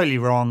be totally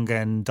wrong,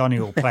 and Donny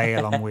will play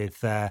along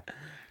with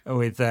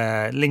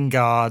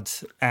Lingard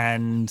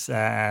and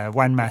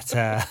Juan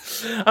Mata.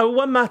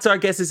 Juan Mata, I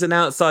guess, is an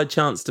outside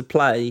chance to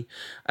play,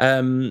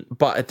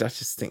 but I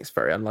just think it's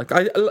very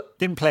unlikely.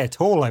 Didn't play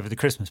at all over the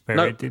Christmas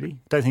period, did he?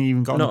 Don't think he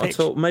even got on the pitch.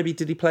 Not at all. Maybe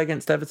did he play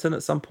against Everton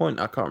at some point?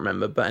 I can't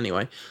remember, but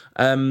anyway.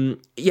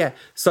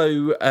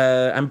 So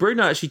and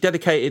Bruno actually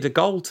dedicated a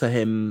goal to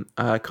him.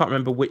 I can't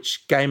remember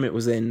which game it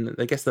was in.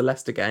 I guess the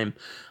Leicester game.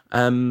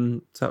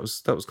 So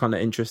that was kind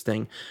of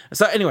interesting.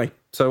 So anyway,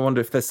 so I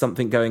wonder if there's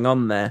something going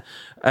on there.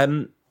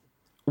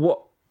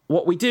 What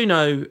we do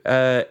know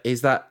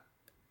is that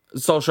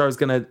Solskjaer is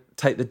going to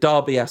take the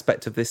derby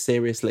aspect of this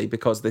seriously,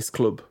 because this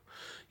club,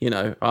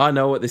 I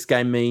know what this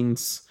game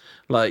means.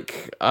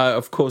 Like,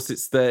 of course,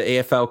 it's the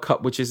EFL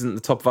Cup, which isn't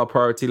the top of our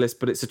priority list,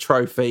 but it's a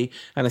trophy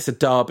and it's a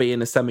derby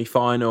in a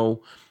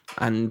semi-final,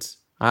 and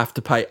I have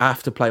to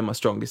play my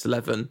strongest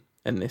 11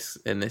 in this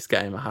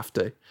game. I have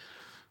to.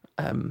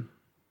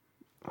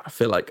 I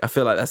feel like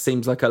that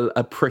seems like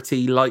a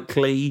pretty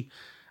likely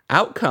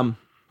outcome.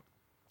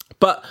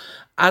 But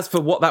as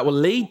for what that will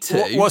lead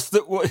to, what's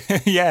the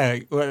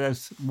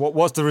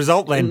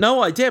result then?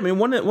 No idea. I mean,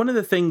 one of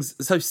the things.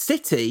 So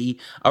City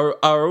are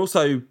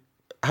also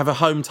have a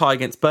home tie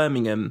against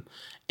Birmingham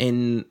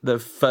in the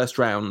first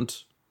round,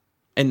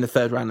 in the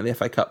third round of the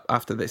FA Cup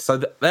after this.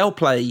 So they'll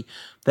play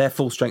their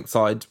full strength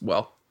side.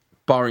 Well,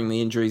 barring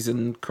the injuries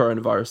and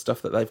coronavirus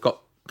stuff that they've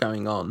got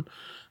going on.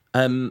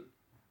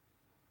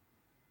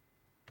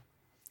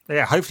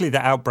 Yeah, hopefully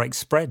the outbreak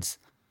spreads.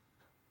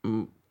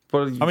 Well,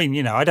 I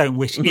mean, I don't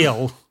wish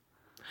ill.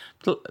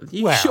 Are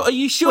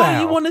you sure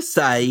you want to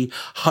say,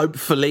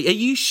 hopefully? Are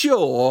you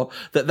sure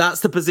that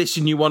that's the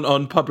position you want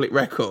on public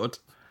record?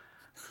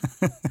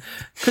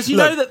 Because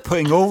know that...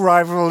 Putting all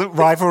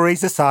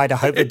rivalries aside, I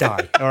hope they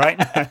die, all right?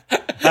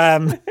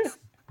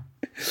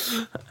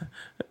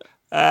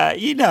 I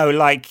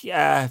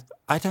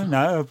don't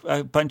know,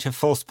 a bunch of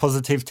false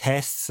positive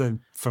tests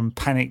from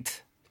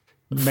panicked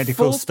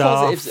medical false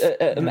staff. Positives,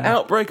 an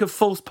outbreak of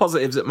false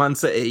positives at Man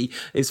City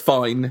is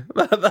fine.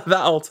 that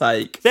I'll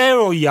take. They're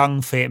all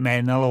young, fit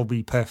men. They'll all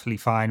be perfectly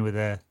fine with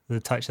the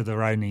touch of the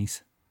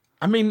Ronies.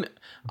 I mean,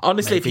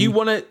 honestly, if you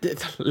want to...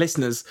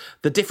 Listeners,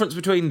 the difference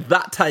between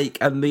that take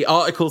and the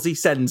articles he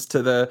sends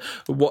to the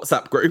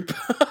WhatsApp group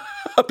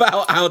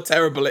about how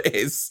terrible it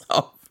is,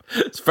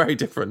 it's very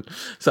different.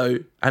 So,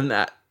 and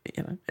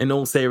in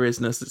all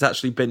seriousness, it's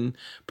actually been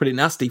pretty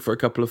nasty for a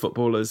couple of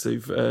footballers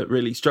who've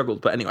really struggled.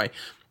 But anyway...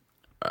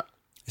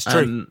 It's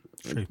true.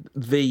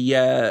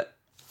 The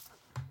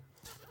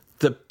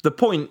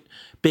point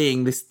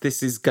being,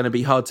 this is going to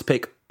be hard to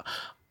pick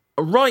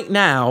right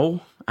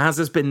now, as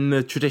has been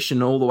the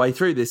tradition all the way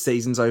through this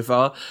season so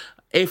far.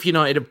 If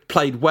United have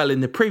played well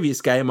in the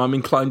previous game, I'm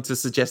inclined to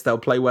suggest they'll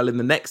play well in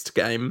the next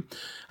game.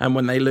 And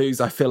when they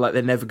lose, I feel like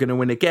they're never going to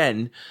win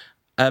again.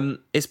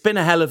 It's been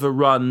a hell of a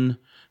run.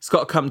 It's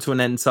got to come to an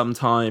end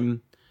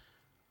sometime.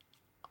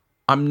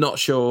 I'm not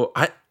sure.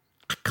 I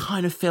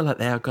kind of feel like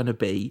they are going to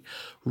be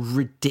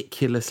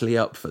ridiculously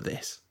up for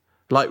this.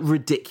 Like,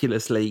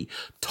 ridiculously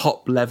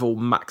top level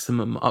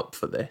maximum up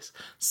for this.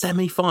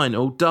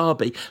 Semi-final,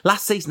 derby.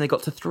 Last season they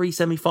got to 3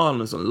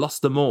 semi-finals and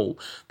lost them all.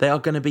 They are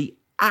going to be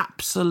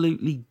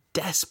absolutely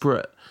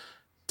desperate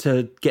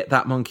to get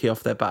that monkey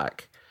off their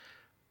back.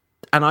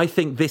 And I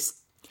think this...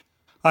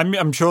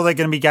 I'm sure they're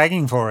going to be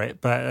gagging for it,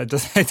 but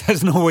it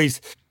doesn't always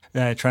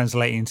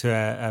translate into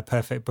a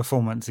perfect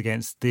performance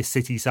against this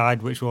City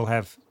side, which will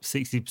have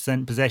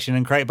 60% possession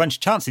and create a bunch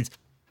of chances.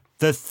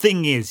 The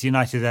thing is,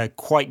 United are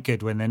quite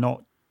good when they're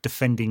not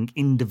defending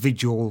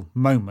individual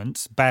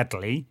moments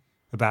badly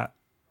about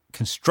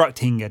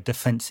constructing a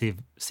defensive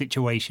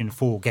situation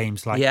for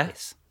games like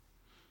this.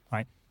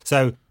 Right?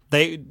 So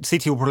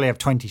City will probably have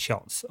 20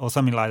 shots or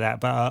something like that,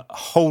 but a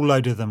whole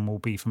load of them will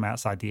be from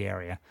outside the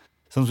area.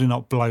 As long as we're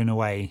not blown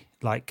away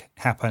like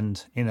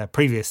happened in a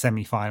previous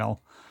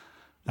semi-final.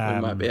 We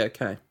might be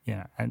okay.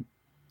 Yeah, and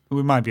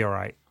we might be all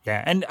right.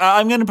 Yeah, and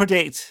I'm going to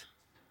predict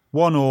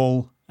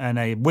 1-1 and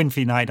a win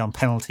for United on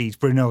penalties.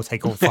 Bruno will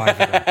take all 5 of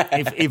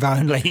them, if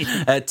only.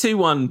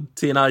 2-1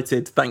 to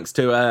United, thanks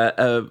to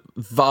a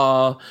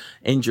VAR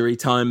injury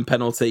time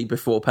penalty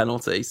before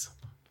penalties.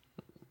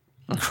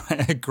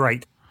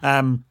 Great.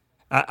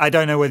 I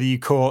don't know whether you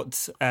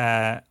caught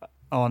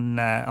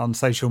on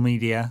social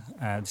media,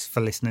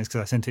 for listeners,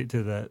 because I sent it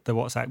to the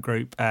WhatsApp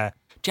group,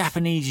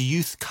 Japanese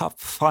Youth Cup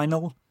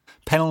final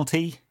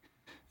penalty,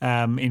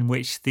 in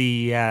which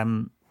the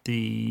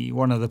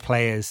one of the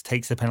players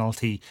takes a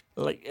penalty.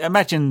 Like,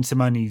 imagine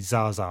Simone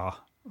Zaza,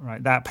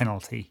 right? That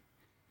penalty,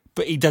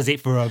 but he does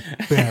it for a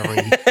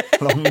very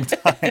long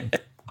time.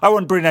 I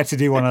want Bruno to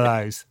do one of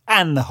those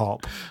and the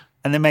hop.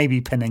 And then maybe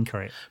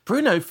Panenka it.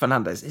 Bruno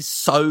Fernandes is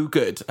so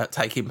good at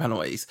taking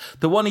penalties.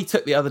 The one he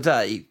took the other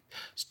day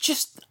is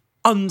just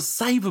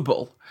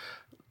unsavable.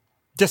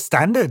 Just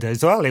standard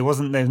as well.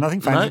 There's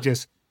nothing fancy. No.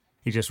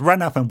 He just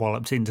ran up and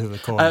walloped into the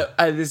corner.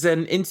 There's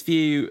an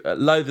interview,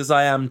 loath as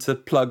I am to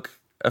plug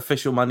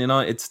official Man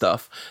United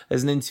stuff,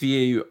 there's an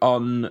interview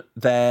on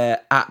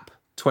their app,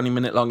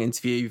 20-minute long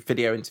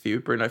video interview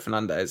with Bruno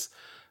Fernandes.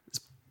 It's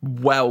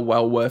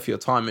well worth your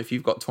time if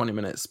you've got 20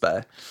 minutes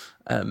spare.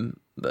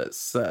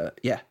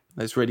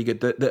 That's really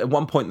good. At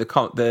one point,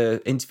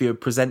 the interviewer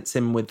presents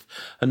him with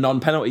a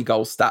non-penalty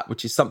goal stat,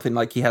 which is something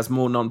like he has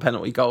more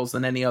non-penalty goals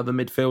than any other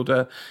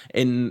midfielder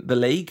in the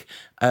league.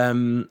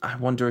 I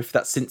wonder if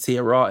that's since he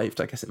arrived.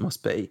 I guess it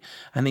must be.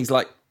 And he's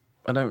like,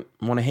 I don't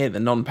want to hear the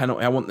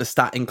non-penalty. I want the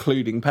stat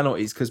including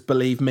penalties, because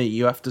believe me,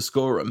 you have to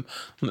score them.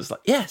 And it's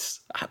like, yes,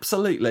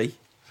 absolutely.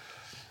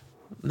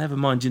 Never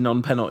mind your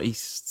non-penalty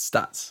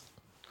stats.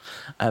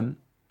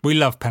 We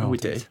love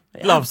penalties. We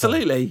do. Love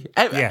absolutely.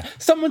 Yeah.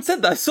 Someone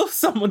said that. I saw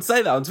someone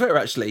say that on Twitter,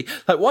 actually.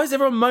 Like, why is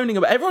everyone moaning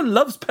about... Everyone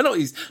loves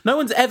penalties. No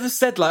one's ever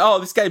said, like, oh,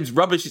 this game's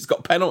rubbish, it's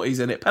got penalties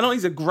in it.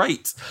 Penalties are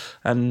great.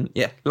 And,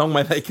 yeah, long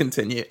may they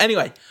continue.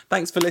 Anyway,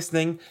 thanks for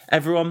listening,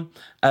 everyone.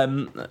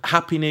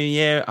 Happy New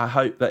Year. I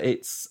hope that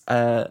it's...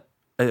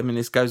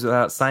 this goes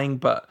without saying,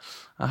 but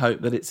I hope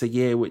that it's a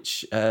year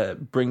which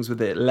brings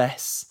with it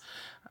less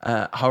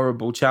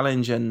horrible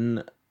challenge,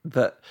 and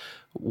that...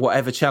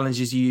 whatever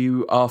challenges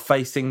you are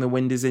facing, the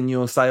wind is in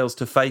your sails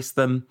to face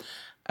them.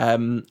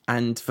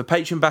 And for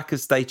Patreon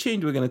backers, stay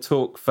tuned. We're going to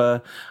talk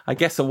for, I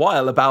guess, a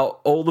while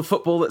about all the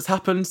football that's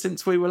happened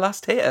since we were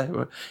last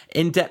here.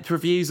 In-depth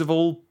reviews of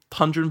all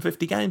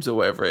 150 games or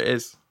whatever it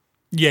is.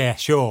 Yeah,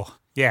 sure.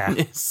 Yeah.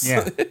 Yes.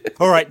 Yeah.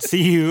 All right.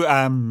 See you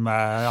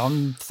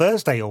on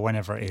Thursday or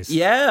whenever it is.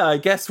 Yeah, I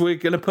guess we're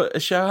going to put a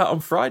show out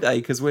on Friday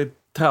because we're...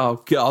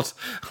 Oh, God.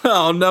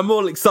 Oh, no, I'm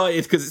all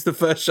excited because it's the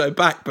first show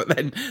back, but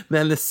then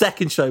the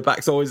second show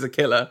back's always a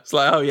killer. It's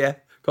like, oh, yeah,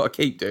 got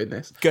to keep doing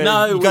this. You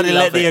got to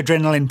let the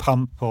adrenaline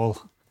pump,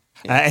 Paul.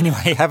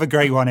 Anyway, have a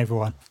great one,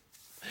 everyone.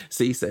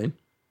 See you soon.